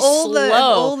like very of all slow. Of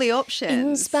all the options.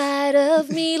 In spite of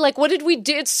me. Like, what did we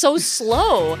do? It's so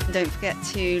slow. Don't forget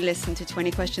to listen to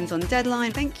 20 Questions on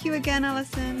Deadline. Thank you again,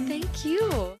 Alison. Thank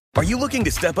you. Are you looking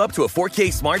to step up to a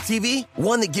 4K smart TV?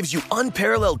 One that gives you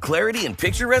unparalleled clarity and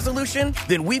picture resolution?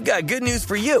 Then we've got good news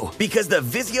for you, because the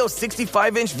Vizio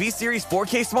 65-inch V-Series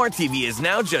 4K smart TV is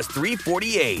now just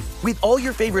 $348. With all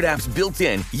your favorite apps built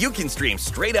in, you can stream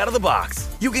straight out of the box.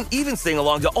 You can even sing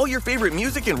along to all your favorite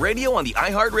music and radio on the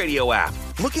iHeartRadio app.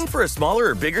 Looking for a smaller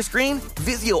or bigger screen?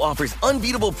 Vizio offers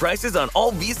unbeatable prices on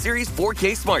all V-Series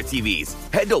 4K smart TVs.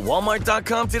 Head to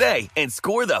Walmart.com today and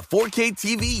score the 4K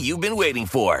TV you've been waiting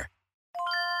for.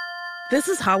 This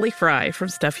is Holly Fry from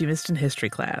Stuff You Missed in History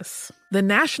Class. The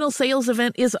national sales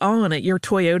event is on at your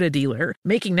Toyota dealer,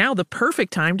 making now the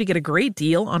perfect time to get a great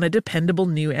deal on a dependable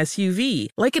new SUV,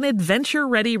 like an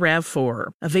adventure-ready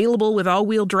RAV4. Available with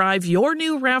all-wheel drive, your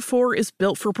new RAV4 is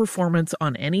built for performance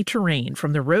on any terrain,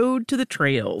 from the road to the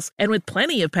trails. And with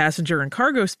plenty of passenger and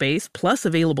cargo space, plus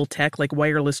available tech like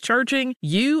wireless charging,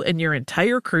 you and your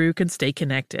entire crew can stay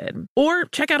connected. Or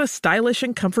check out a stylish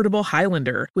and comfortable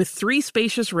Highlander with 3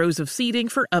 spacious rows of seating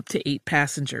for up to 8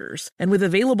 passengers. And with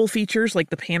available features features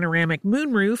like the panoramic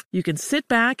moonroof, you can sit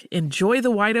back, enjoy the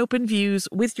wide open views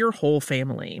with your whole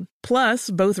family.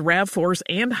 Plus, both RAV4s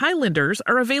and Highlanders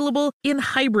are available in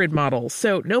hybrid models,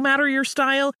 so no matter your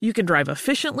style, you can drive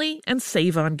efficiently and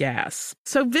save on gas.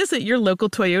 So visit your local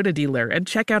Toyota dealer and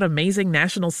check out amazing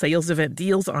national sales event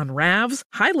deals on RAVs,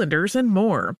 Highlanders, and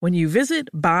more when you visit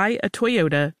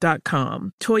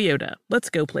buyatoyota.com. Toyota,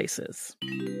 let's go places.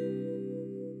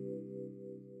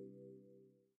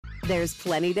 There's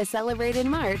plenty to celebrate in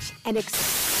March and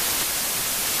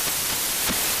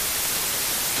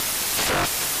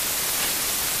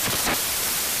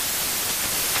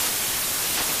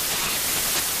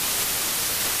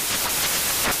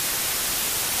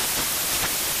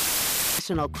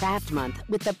National Craft Month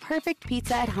with the perfect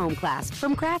pizza at home class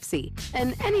from Craftsy.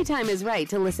 And anytime is right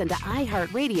to listen to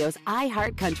iHeartRadio's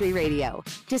iHeartCountry Radio.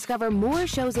 Discover more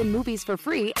shows and movies for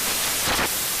free.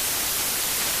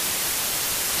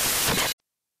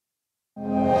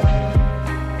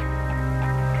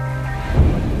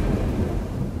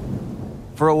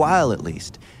 For a while, at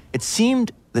least, it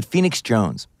seemed that Phoenix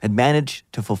Jones had managed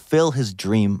to fulfill his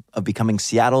dream of becoming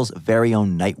Seattle's very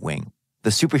own Nightwing,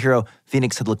 the superhero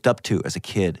Phoenix had looked up to as a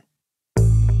kid.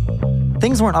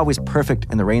 Things weren't always perfect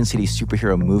in the Rain City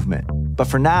superhero movement, but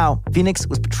for now, Phoenix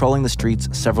was patrolling the streets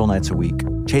several nights a week,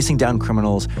 chasing down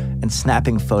criminals and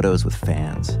snapping photos with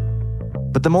fans.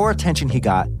 But the more attention he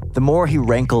got, the more he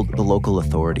rankled the local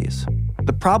authorities.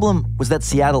 The problem was that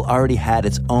Seattle already had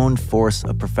its own force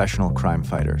of professional crime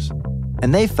fighters,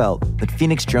 and they felt that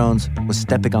Phoenix Jones was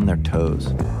stepping on their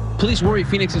toes. Police worry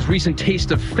Phoenix's recent taste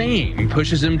of fame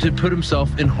pushes him to put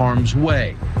himself in harm's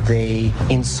way. They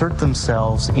insert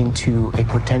themselves into a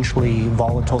potentially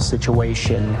volatile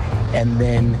situation, and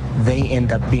then they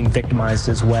end up being victimized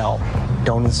as well.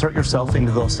 Don't insert yourself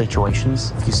into those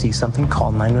situations. If you see something,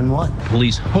 call 911.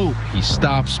 Police hope he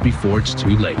stops before it's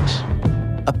too late.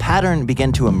 A pattern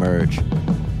began to emerge.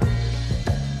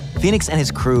 Phoenix and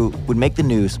his crew would make the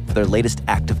news for their latest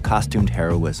act of costumed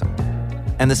heroism.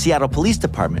 And the Seattle Police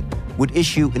Department would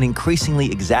issue an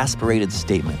increasingly exasperated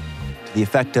statement to the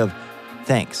effect of,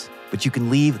 "Thanks, but you can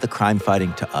leave the crime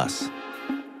fighting to us."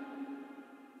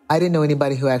 I didn't know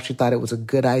anybody who actually thought it was a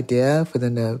good idea for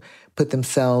them to put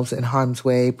themselves in harm's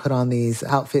way, put on these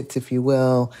outfits, if you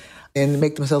will, and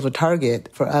make themselves a target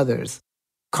for others.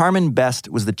 Carmen Best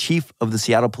was the chief of the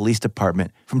Seattle Police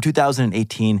Department from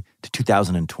 2018 to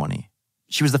 2020.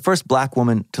 She was the first Black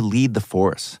woman to lead the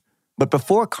force. But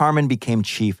before Carmen became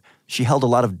chief, she held a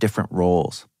lot of different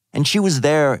roles. And she was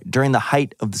there during the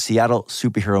height of the Seattle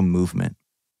superhero movement.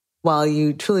 While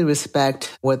you truly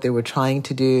respect what they were trying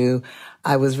to do,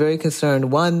 I was very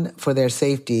concerned, one, for their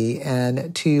safety,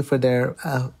 and two, for their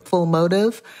full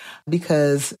motive,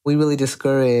 because we really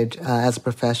discourage, as a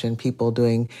profession, people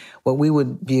doing what we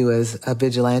would view as a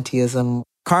vigilantism.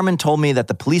 Carmen told me that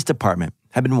the police department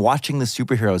had been watching the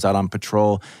superheroes out on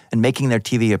patrol and making their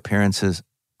TV appearances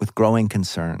with growing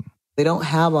concern. They don't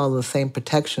have all the same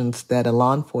protections that a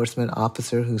law enforcement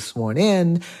officer who's sworn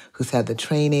in, who's had the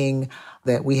training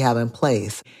that we have in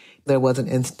place. There was an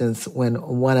instance when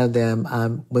one of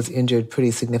them was injured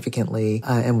pretty significantly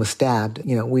and was stabbed.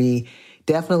 You know, we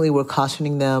definitely were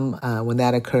cautioning them when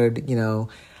that occurred. You know,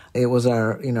 it was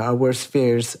our worst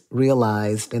fears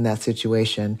realized in that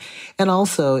situation. And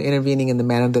also intervening in the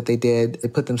manner that they did, they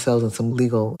put themselves in some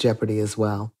legal jeopardy as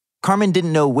well. Carmen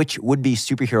didn't know which would-be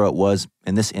superhero it was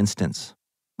in this instance.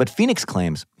 But Phoenix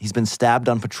claims he's been stabbed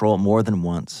on patrol more than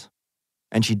once.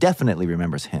 And she definitely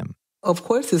remembers him. Of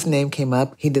course, his name came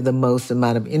up. He did the most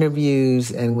amount of interviews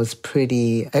and was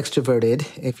pretty extroverted,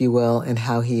 if you will, in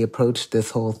how he approached this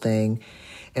whole thing.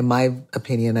 In my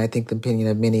opinion, I think the opinion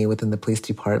of many within the police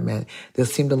department,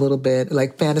 this seemed a little bit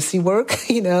like fantasy work,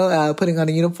 putting on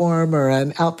a uniform or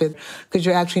an outfit, because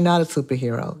you're actually not a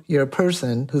superhero. You're a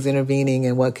person who's intervening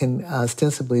in what can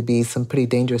ostensibly be some pretty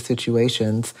dangerous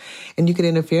situations. And you can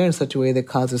interfere in such a way that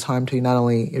causes harm to not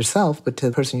only yourself, but to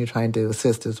the person you're trying to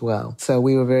assist as well. So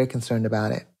we were very concerned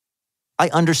about it. I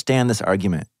understand this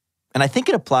argument, and I think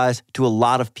it applies to a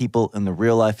lot of people in the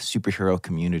real-life superhero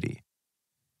community.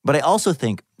 But I also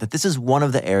think that this is one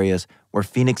of the areas where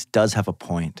Phoenix does have a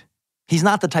point. He's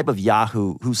not the type of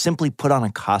yahoo who simply put on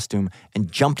a costume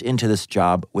and jumped into this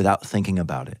job without thinking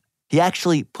about it. He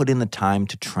actually put in the time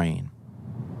to train.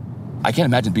 I can't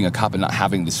imagine being a cop and not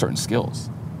having these certain skills,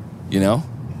 you know?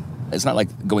 It's not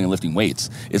like going and lifting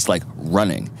weights. It's like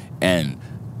running and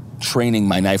training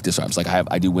my knife disarms. Like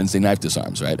I do Wednesday knife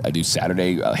disarms, right? I do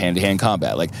Saturday hand-to-hand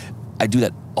combat. Like I do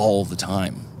that all the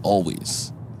time,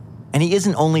 always. And he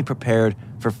isn't only prepared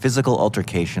for physical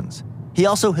altercations. He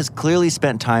also has clearly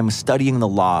spent time studying the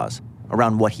laws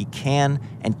around what he can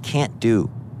and can't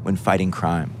do when fighting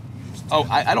crime. Oh,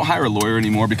 I don't hire a lawyer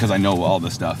anymore because I know all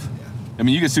this stuff. I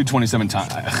mean, you get sued 27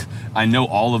 times. I know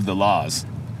all of the laws.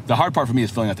 The hard part for me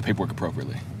is filling out the paperwork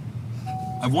appropriately.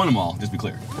 I've won them all, just to be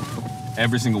clear.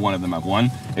 Every single one of them I've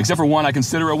won, except for one I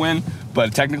consider a win,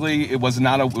 but technically it was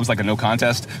like a no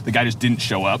contest. The guy just didn't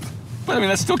show up. But I mean,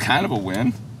 that's still kind of a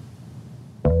win.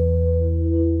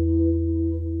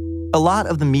 A lot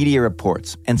of the media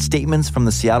reports and statements from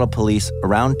the Seattle police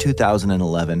around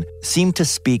 2011 seemed to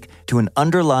speak to an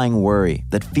underlying worry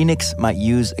that Phoenix might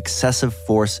use excessive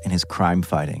force in his crime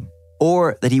fighting,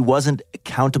 or that he wasn't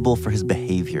accountable for his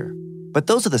behavior. But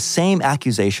those are the same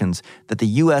accusations that the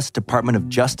U.S. Department of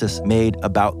Justice made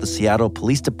about the Seattle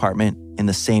Police Department in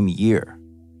the same year.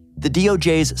 The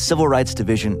DOJ's Civil Rights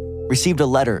Division received a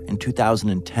letter in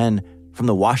 2010 from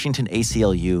the Washington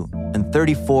ACLU and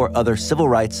 34 other civil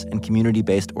rights and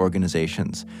community-based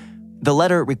organizations. The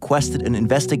letter requested an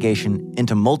investigation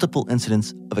into multiple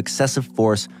incidents of excessive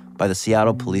force by the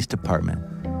Seattle Police Department,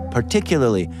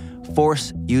 particularly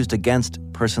force used against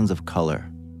persons of color.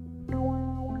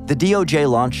 The DOJ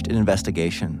launched an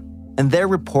investigation, and their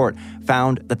report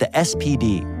found that the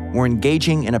SPD were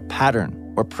engaging in a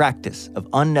pattern or practice of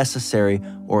unnecessary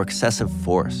or excessive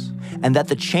force, and that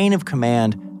the chain of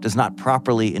command does not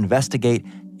properly investigate,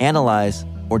 analyze,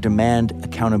 or demand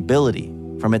accountability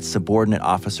from its subordinate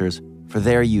officers for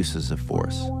their uses of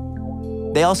force.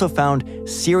 They also found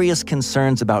serious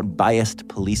concerns about biased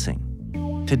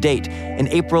policing. To date, in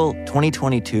April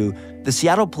 2022, the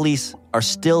Seattle police are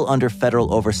still under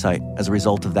federal oversight as a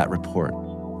result of that report,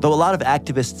 though a lot of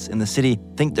activists in the city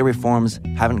think the reforms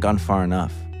haven't gone far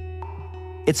enough.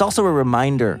 It's also a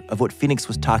reminder of what Phoenix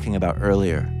was talking about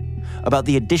earlier, about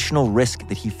the additional risk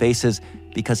that he faces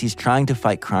because he's trying to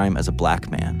fight crime as a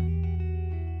black man.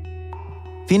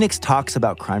 Phoenix talks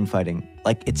about crime fighting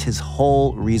like it's his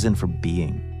whole reason for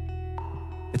being.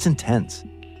 It's intense,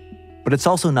 but it's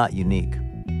also not unique.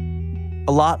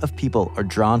 A lot of people are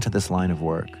drawn to this line of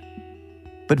work,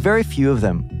 but very few of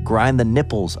them grind the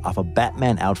nipples off a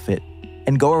Batman outfit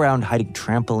and go around hiding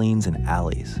trampolines in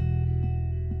alleys.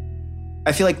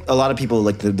 I feel like a lot of people,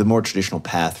 like the more traditional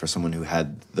path for someone who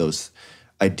had those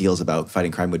ideals about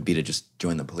fighting crime would be to just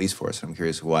join the police force. I'm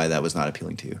curious why that was not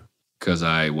appealing to you. Because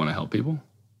I want to help people.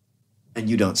 And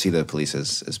you don't see the police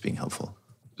as being helpful?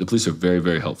 The police are very,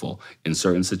 very helpful in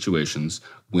certain situations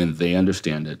when they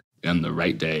understand it on the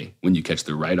right day, when you catch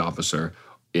the right officer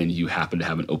and you happen to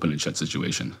have an open and shut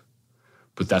situation.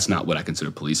 But that's not what I consider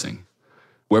policing.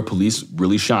 Where police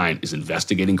really shine is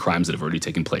investigating crimes that have already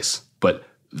taken place. But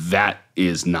that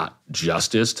is not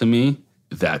justice to me.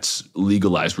 That's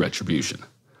legalized retribution.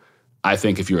 I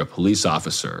think if you're a police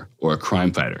officer or a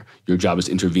crime fighter, your job is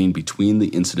to intervene between the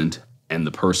incident and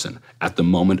the person at the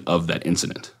moment of that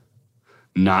incident,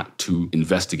 not to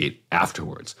investigate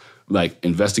afterwards. Like,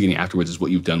 investigating afterwards is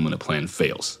what you've done when a plan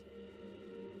fails.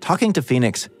 Talking to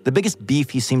Phoenix, the biggest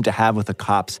beef he seemed to have with the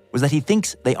cops was that he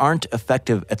thinks they aren't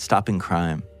effective at stopping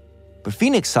crime. But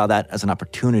Phoenix saw that as an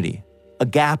opportunity, a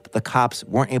gap the cops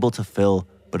weren't able to fill,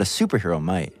 but a superhero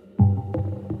might.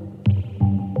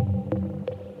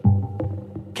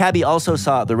 Cabby also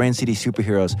saw the Rain City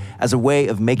superheroes as a way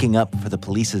of making up for the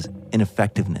police's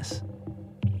ineffectiveness.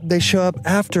 They show up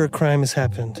after a crime has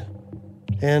happened.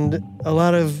 And a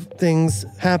lot of things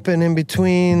happen in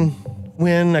between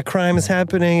when a crime is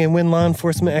happening and when law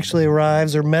enforcement actually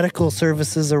arrives or medical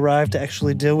services arrive to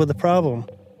actually deal with the problem.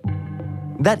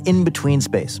 That in-between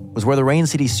space was where the Rain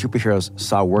City superheroes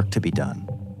saw work to be done.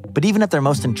 But even at their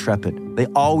most intrepid, they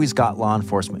always got law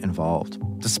enforcement involved,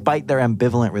 despite their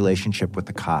ambivalent relationship with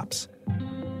the cops.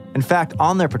 In fact,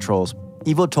 on their patrols,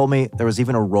 Evo told me there was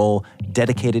even a role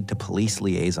dedicated to police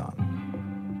liaison.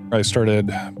 I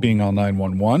started being on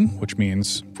 911, which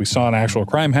means if we saw an actual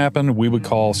crime happen, we would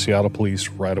call Seattle police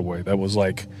right away. That was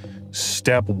like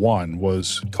step one,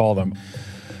 was call them.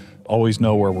 Always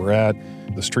know where we're at,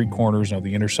 the street corners, know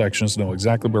the intersections, know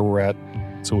exactly where we're at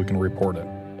so we can report it.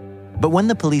 But when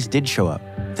the police did show up,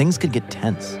 things could get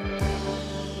tense.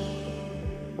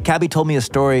 Cabby told me a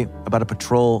story about a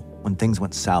patrol when things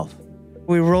went south.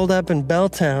 We rolled up in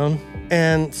Belltown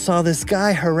and saw this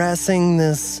guy harassing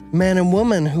this man and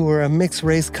woman who were a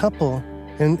mixed-race couple.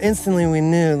 And instantly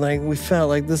we felt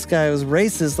like this guy was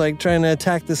racist, like trying to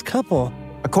attack this couple.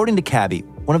 According to Cabby,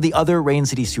 one of the other Rain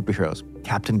City superheroes,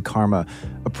 Captain Karma,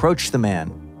 approached the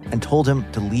man and told him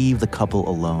to leave the couple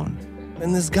alone.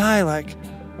 And this guy,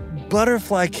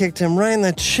 butterfly kicked him right in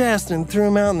the chest and threw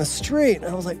him out in the street.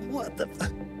 I was like, what the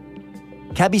fuck?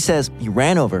 Cabby says he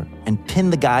ran over and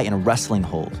pinned the guy in a wrestling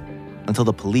hold until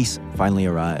the police finally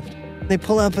arrived. They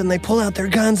pull up and they pull out their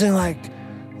guns and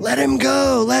let him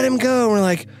go, let him go. And we're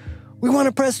like, we want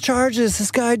to press charges.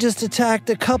 This guy just attacked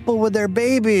a couple with their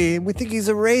baby. We think he's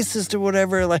a racist or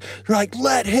whatever. Like, they're like,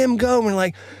 let him go. And we're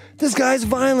like, this guy's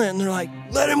violent. And they're like,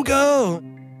 let him go.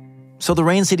 So the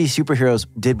Rain City superheroes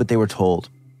did what they were told,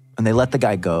 and they let the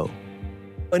guy go.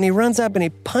 And he runs up and he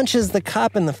punches the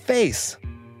cop in the face.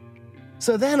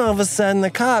 So then all of a sudden,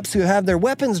 the cops who have their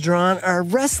weapons drawn are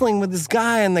wrestling with this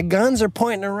guy, and the guns are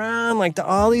pointing around like to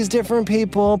all these different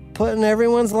people, putting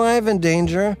everyone's life in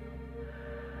danger.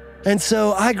 And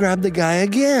so I grabbed the guy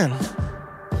again.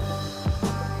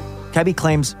 Cabby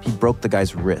claims he broke the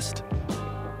guy's wrist.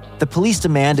 The police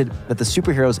demanded that the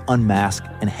superheroes unmask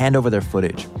and hand over their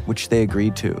footage, which they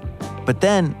agreed to. But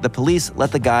then the police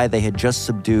let the guy they had just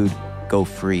subdued go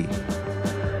free.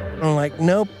 I'm like,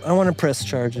 nope, I want to press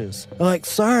charges. They're like,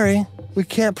 sorry, we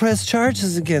can't press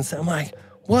charges against him. I'm like,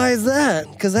 why is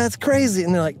that? Because that's crazy.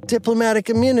 And they're like, diplomatic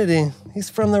immunity.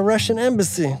 He's from the Russian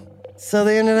embassy. So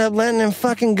they ended up letting him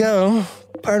fucking go,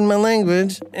 pardon my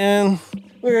language, and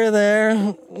we were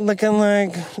there looking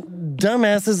like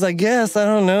dumbasses, I guess, I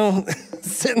don't know,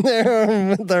 sitting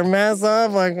there with our masks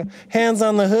off, like hands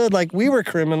on the hood, like we were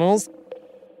criminals.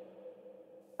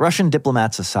 Russian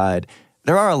diplomats aside,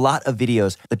 there are a lot of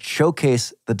videos that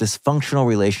showcase the dysfunctional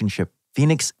relationship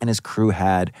Phoenix and his crew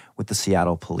had with the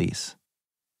Seattle police.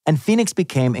 And Phoenix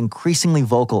became increasingly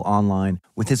vocal online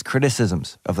with his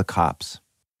criticisms of the cops.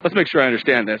 Let's make sure I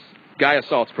understand this. Guy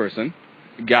assaults person.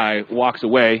 Guy walks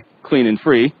away clean and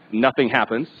free. Nothing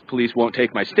happens. Police won't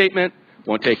take my statement,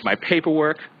 won't take my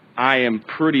paperwork. I am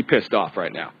pretty pissed off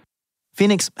right now.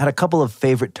 Phoenix had a couple of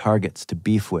favorite targets to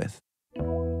beef with.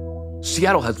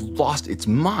 Seattle has lost its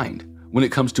mind when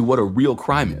it comes to what a real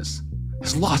crime is.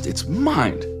 It's lost its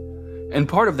mind. And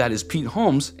part of that is Pete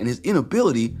Holmes and his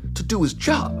inability to do his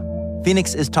job.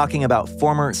 Phoenix is talking about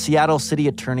former Seattle City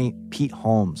Attorney Pete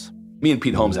Holmes. Me and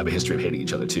Pete Holmes have a history of hating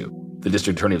each other too. The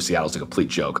district attorney of Seattle is a complete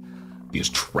joke. He is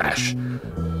trash.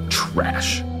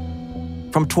 Trash.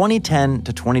 From 2010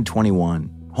 to 2021,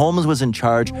 Holmes was in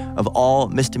charge of all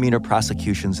misdemeanor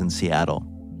prosecutions in Seattle.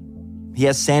 He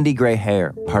has sandy gray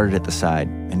hair parted at the side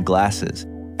and glasses,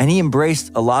 and he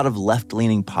embraced a lot of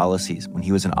left-leaning policies when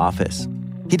he was in office.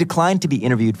 He declined to be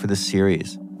interviewed for this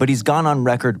series, but he's gone on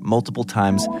record multiple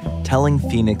times telling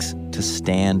Phoenix to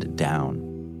stand down.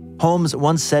 Holmes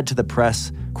once said to the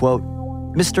press, quote,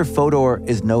 "Mr. Fodor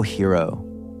is no hero,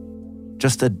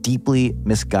 just a deeply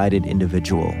misguided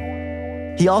individual."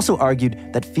 He also argued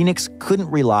that Phoenix couldn't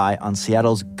rely on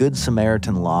Seattle's Good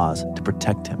Samaritan laws to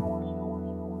protect him.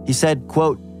 He said,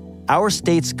 quote, "Our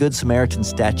state's Good Samaritan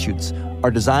statutes are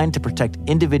designed to protect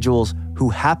individuals who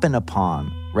happen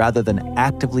upon, rather than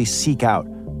actively seek out,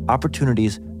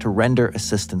 opportunities to render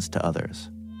assistance to others.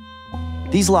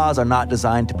 These laws are not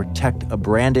designed to protect a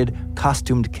branded,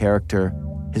 costumed character,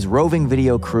 his roving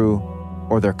video crew,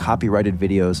 or their copyrighted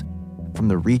videos from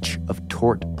the reach of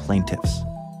tort plaintiffs."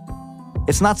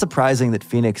 It's not surprising that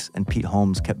Phoenix and Pete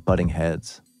Holmes kept butting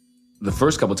heads. The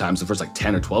first couple times, the first like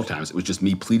 10 or 12 times, it was just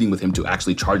me pleading with him to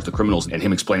actually charge the criminals and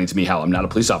him explaining to me how I'm not a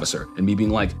police officer and me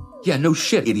being like, yeah, no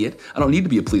shit, idiot. I don't need to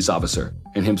be a police officer.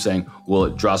 And him saying, well,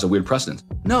 it draws a weird precedence.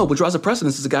 No, what draws a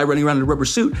precedence is a guy running around in a rubber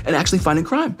suit and actually finding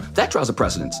crime. That draws a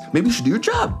precedence. Maybe you should do your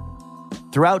job.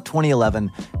 Throughout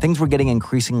 2011, things were getting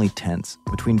increasingly tense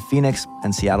between Phoenix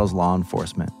and Seattle's law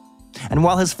enforcement. And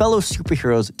while his fellow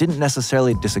superheroes didn't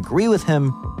necessarily disagree with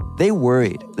him, they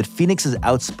worried that Phoenix's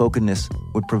outspokenness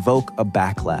would provoke a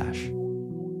backlash.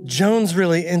 Jones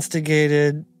really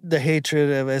instigated the hatred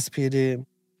of SPD.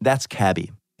 That's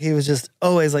Cabby. He was just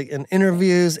always like in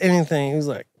interviews, anything. He was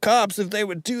like, cops, if they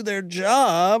would do their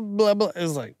job, blah, blah. It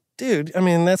was like, dude, I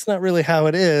mean, that's not really how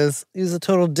it is. He was a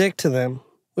total dick to them,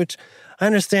 which I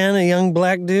understand, a young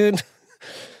black dude.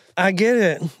 I get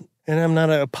it. And I'm not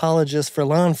an apologist for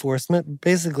law enforcement.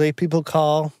 Basically, people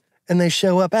call and they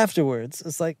show up afterwards.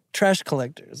 It's like trash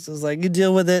collectors. It's like you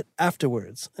deal with it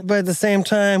afterwards. But at the same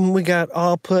time, we got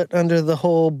all put under the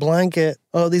whole blanket.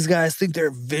 Oh, these guys think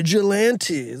they're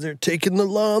vigilantes. They're taking the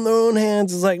law in their own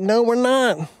hands. It's like, no, we're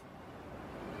not.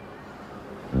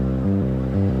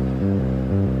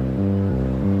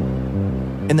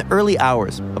 In the early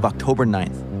hours of October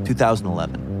 9th,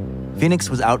 2011, Phoenix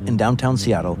was out in downtown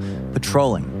Seattle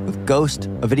patrolling with Ghost,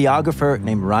 a videographer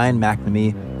named Ryan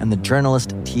McNamee, and the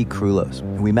journalist T. Krulos,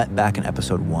 who we met back in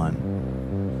episode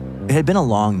 1. It had been a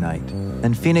long night,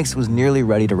 and Phoenix was nearly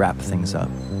ready to wrap things up.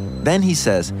 Then he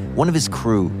says one of his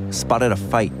crew spotted a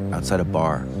fight outside a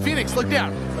bar. Phoenix, look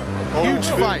down. Huge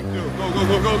fight. Go, go,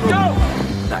 go, go, go.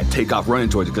 Go! And I take off running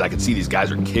towards it because I could see these guys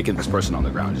are kicking this person on the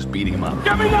ground, just beating him up.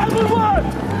 Get me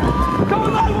 911! Call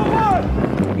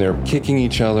 911! They're kicking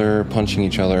each other, punching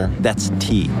each other. That's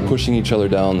T. Pushing each other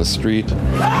down the street.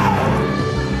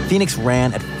 Phoenix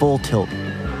ran at full tilt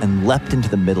and leapt into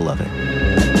the middle of it.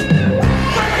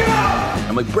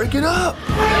 I'm like, break it up!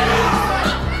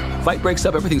 Fight breaks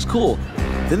up, everything's cool.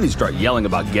 Then they start yelling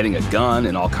about getting a gun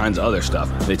and all kinds of other stuff.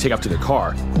 They take off to their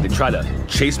car. They try to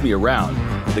chase me around.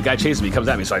 The guy chases me, comes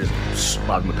at me, so I just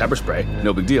slap him with pepper spray.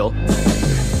 No big deal.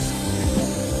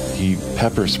 He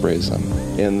pepper sprays them.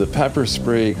 And the pepper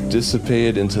spray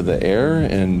dissipated into the air,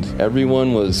 and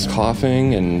everyone was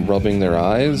coughing and rubbing their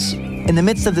eyes. In the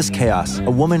midst of this chaos,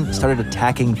 a woman started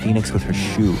attacking Phoenix with her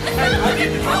shoe.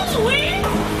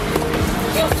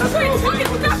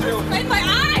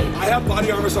 I have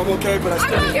body armor, so I'm okay, but I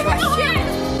don't give a shit.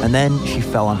 And then she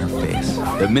fell on her face.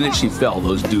 The minute she fell,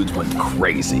 those dudes went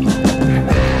crazy.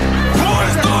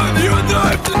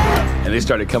 And they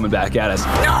started coming back at us.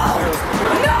 No!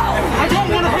 I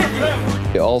don't want to hurt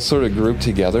them! They all sort of grouped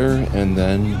together, and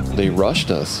then they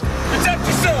rushed us. Protect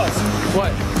yourselves!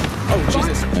 What? Oh,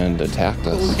 Jesus. And attacked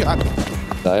us. Oh, God.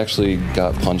 I actually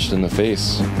got punched in the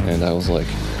face, and I was like,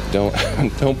 don't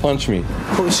punch me.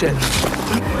 Holy shit.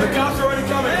 The cops are already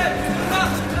coming!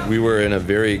 We were in a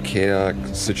very chaotic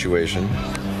situation.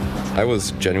 I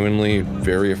was genuinely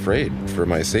very afraid for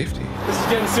my safety. This is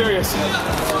getting serious.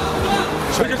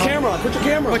 Put your camera on. Put your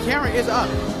camera on. My camera is up.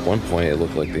 At one point, it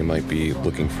looked like they might be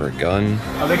looking for a gun.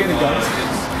 Are they getting guns?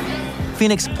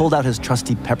 Phoenix pulled out his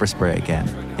trusty pepper spray again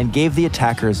and gave the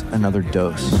attackers another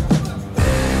dose.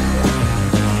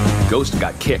 Ghost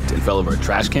got kicked and fell over a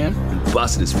trash can and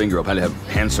busted his finger up. Had to have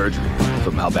hand surgery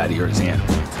from how bad he hurt his hand.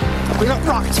 We got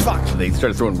rockets, fuck. They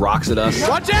started throwing rocks at us.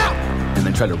 Watch out! And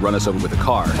then tried to run us over with a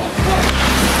car. Get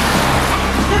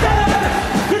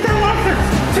their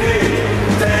weapons!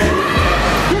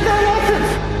 Get their weapons!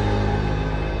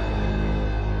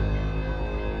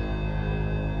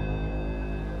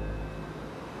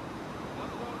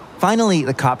 Finally,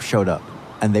 the cops showed up,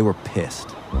 and they were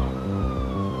pissed.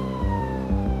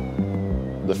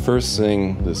 The first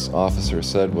thing this officer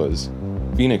said was,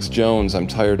 "Phoenix Jones, I'm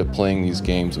tired of playing these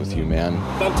games with you, man."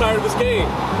 I'm tired of this game.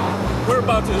 We're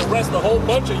about to arrest a whole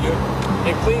bunch of you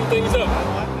and clean things up.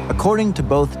 According to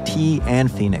both T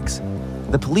and Phoenix,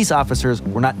 the police officers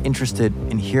were not interested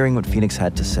in hearing what Phoenix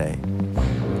had to say.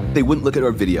 They wouldn't look at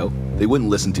our video. They wouldn't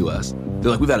listen to us.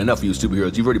 They're like, we've had enough of you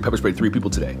superheroes. You've already pepper sprayed 3 people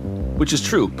today. Which is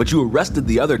true, but you arrested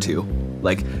the other 2.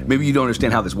 Like, maybe you don't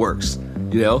understand how this works,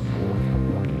 you know?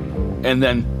 And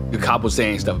then the cop was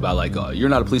saying stuff about like, you're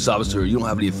not a police officer, you don't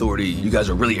have any authority, you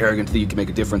guys are really arrogant to think you can make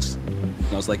a difference. And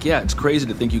I was like, yeah, it's crazy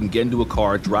to think you can get into a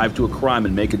car, drive to a crime,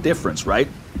 and make a difference, right?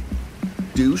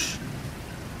 Douche.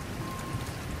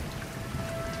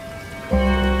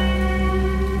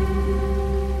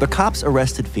 The cops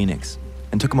arrested Phoenix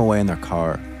and took him away in their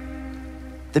car.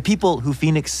 The people who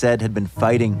Phoenix said had been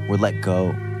fighting were let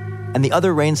go, and the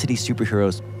other Rain City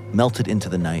superheroes melted into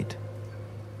the night.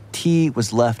 T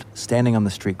was left standing on the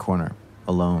street corner,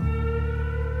 alone.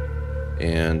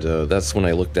 And that's when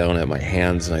I looked down at my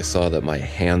hands and I saw that my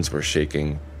hands were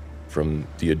shaking from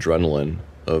the adrenaline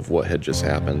of what had just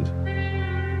happened.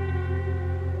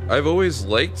 I've always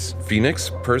liked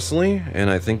Phoenix personally, and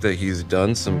I think that he's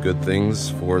done some good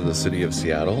things for the city of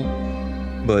Seattle.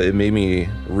 But it made me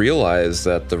realize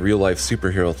that the real-life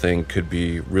superhero thing could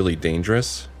be really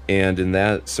dangerous. And in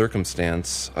that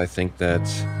circumstance, I think that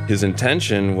his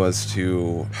intention was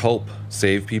to help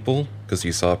save people because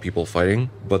he saw people fighting,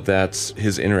 but that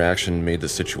his interaction made the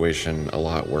situation a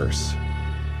lot worse.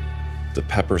 The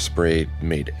pepper spray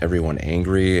made everyone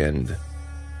angry, and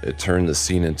it turned the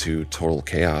scene into total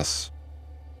chaos.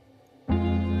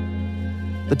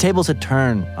 The tables had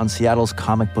turned on Seattle's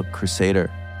comic book crusader.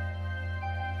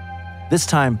 This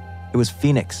time, it was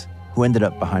Phoenix who ended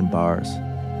up behind bars.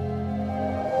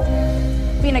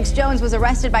 Phoenix Jones was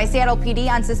arrested by Seattle PD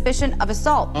on suspicion of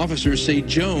assault. Officers say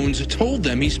Jones told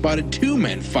them he spotted 2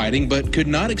 men fighting, but could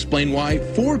not explain why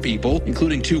 4 people,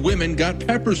 including 2 women, got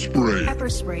pepper sprayed. Pepper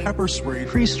spray. Pepper spray.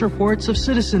 Increased reports of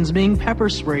citizens being pepper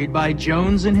sprayed by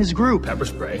Jones and his group. Pepper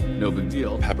spray, no big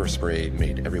deal. Pepper spray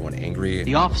made everyone angry.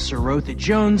 The officer wrote that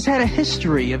Jones had a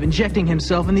history of injecting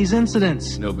himself in these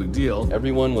incidents. No big deal.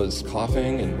 Everyone was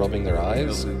coughing and rubbing their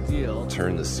eyes. No big deal.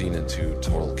 Turned the scene into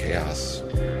total chaos.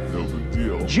 No big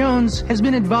deal. Jones has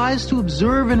been advised to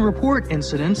observe and report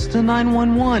incidents to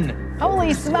 911.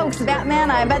 Holy smokes,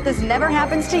 Batman, I bet this never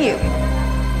happens to you.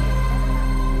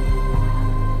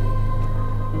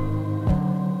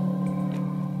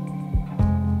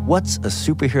 What's a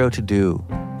superhero to do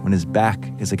when his back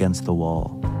is against the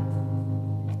wall?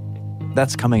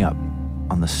 That's coming up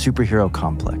on the Superhero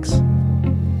Complex.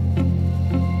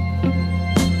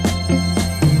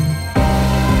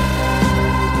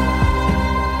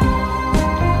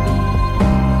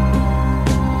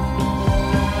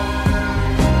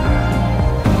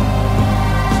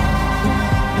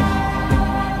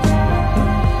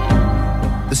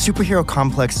 The Superhero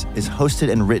Complex is hosted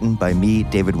and written by me,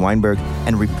 David Weinberg,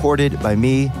 and reported by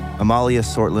me, Amalia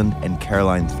Sortland, and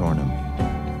Caroline Thornham.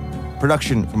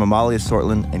 Production from Amalia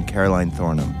Sortland and Caroline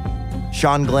Thornham.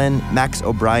 Sean Glenn, Max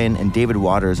O'Brien, and David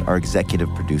Waters are executive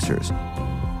producers.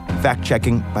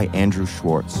 Fact-checking by Andrew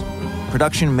Schwartz.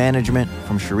 Production management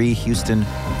from Cherie Houston,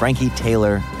 Frankie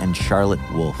Taylor, and Charlotte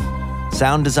Wolfe.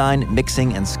 Sound design,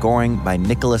 mixing, and scoring by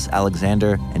Nicholas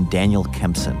Alexander and Daniel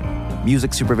Kempson.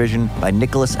 Music supervision by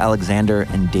Nicholas Alexander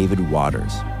and David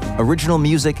Waters. Original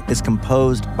music is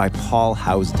composed by Paul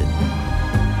Housden.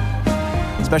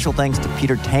 Special thanks to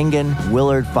Peter Tangen,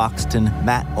 Willard Foxton,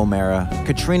 Matt O'Mara,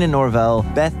 Katrina Norvell,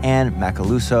 Beth Ann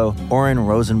Macaluso, Oren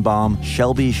Rosenbaum,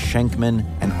 Shelby Schenkman,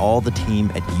 and all the team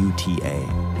at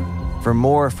UTA. For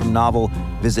more from Novel,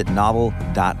 visit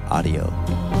novel.audio.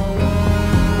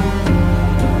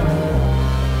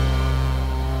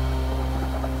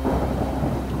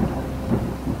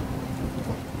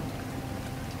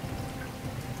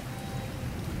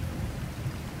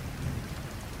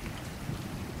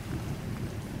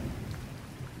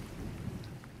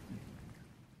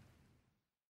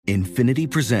 Infiniti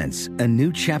presents a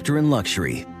new chapter in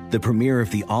luxury, the premiere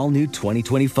of the all-new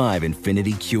 2025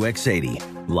 Infiniti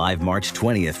QX80, live March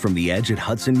 20th from the Edge at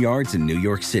Hudson Yards in New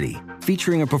York City,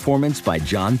 featuring a performance by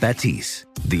John Batiste.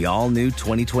 The all-new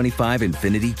 2025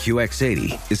 Infiniti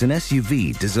QX80 is an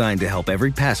SUV designed to help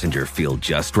every passenger feel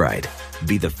just right.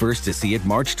 Be the first to see it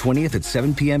March 20th at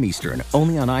 7 p.m. Eastern,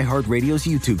 only on iHeartRadio's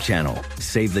YouTube channel.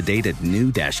 Save the date at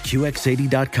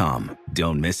new-QX80.com.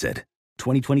 Don't miss it.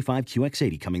 2025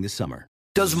 QX80 coming this summer.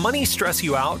 Does money stress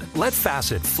you out? Let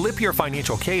Facet flip your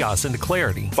financial chaos into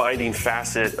clarity. Finding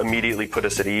Facet immediately put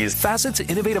us at ease. Facet's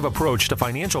innovative approach to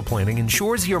financial planning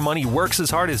ensures your money works as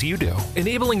hard as you do,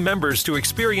 enabling members to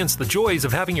experience the joys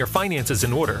of having your finances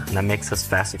in order. And that makes us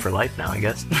Facet for life now, I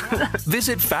guess.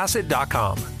 Visit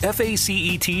Facet.com,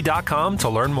 FACET.com to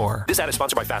learn more. This ad is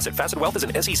sponsored by Facet. Facet Wealth is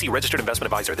an SEC registered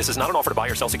investment advisor. This is not an offer to buy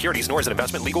or sell securities, nor is it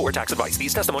investment, legal, or tax advice.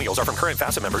 These testimonials are from current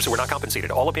Facet members who are not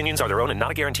compensated. All opinions are their own and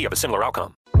not a guarantee of a similar outcome.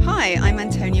 Hi, I'm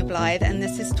Antonia Blythe, and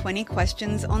this is 20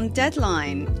 Questions on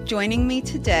Deadline. Joining me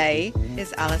today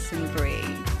is Alison Brie.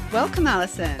 Welcome,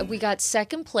 Alison. We got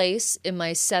second place in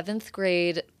my 7th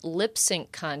grade lip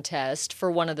sync contest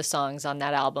for one of the songs on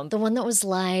that album. The one that was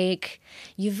like,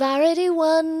 "You've already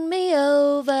won me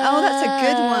over." Oh, that's a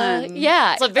good one.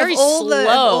 Yeah. It's like very slow. Of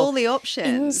all the options.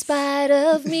 In spite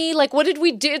of me. Like, what did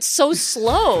we do? It's so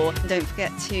slow. Don't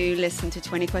forget to listen to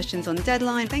 20 Questions on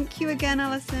Deadline. Thank you again,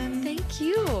 Alison. Thank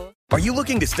you. Are you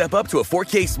looking to step up to a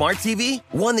 4K smart TV?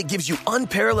 One that gives you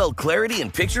unparalleled clarity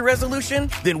and picture resolution?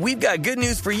 Then we've got good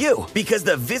news for you, because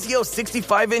the Vizio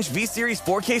 65-inch V-Series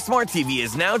 4K smart TV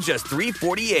is now just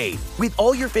 $348. With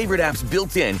all your favorite apps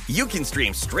built in, you can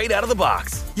stream straight out of the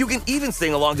box. You can even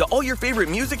sing along to all your favorite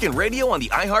music and radio on the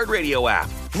iHeartRadio app.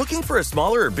 Looking for a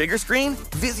smaller or bigger screen?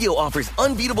 Vizio offers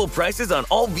unbeatable prices on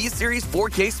all V-Series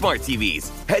 4K smart TVs.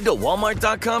 Head to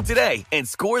Walmart.com today and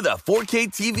score the 4K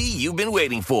TV you've been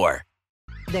waiting for.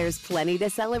 There's plenty to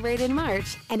celebrate in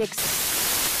March and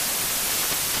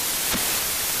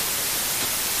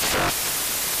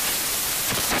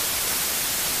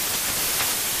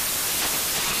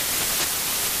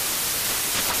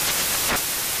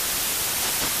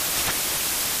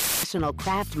National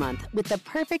Craft Month with the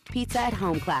perfect pizza at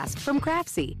home class from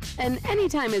Craftsy. And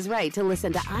anytime is right to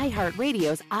listen to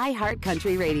iHeartRadio's iHeart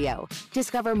Country Radio.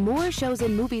 Discover more shows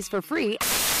and movies for free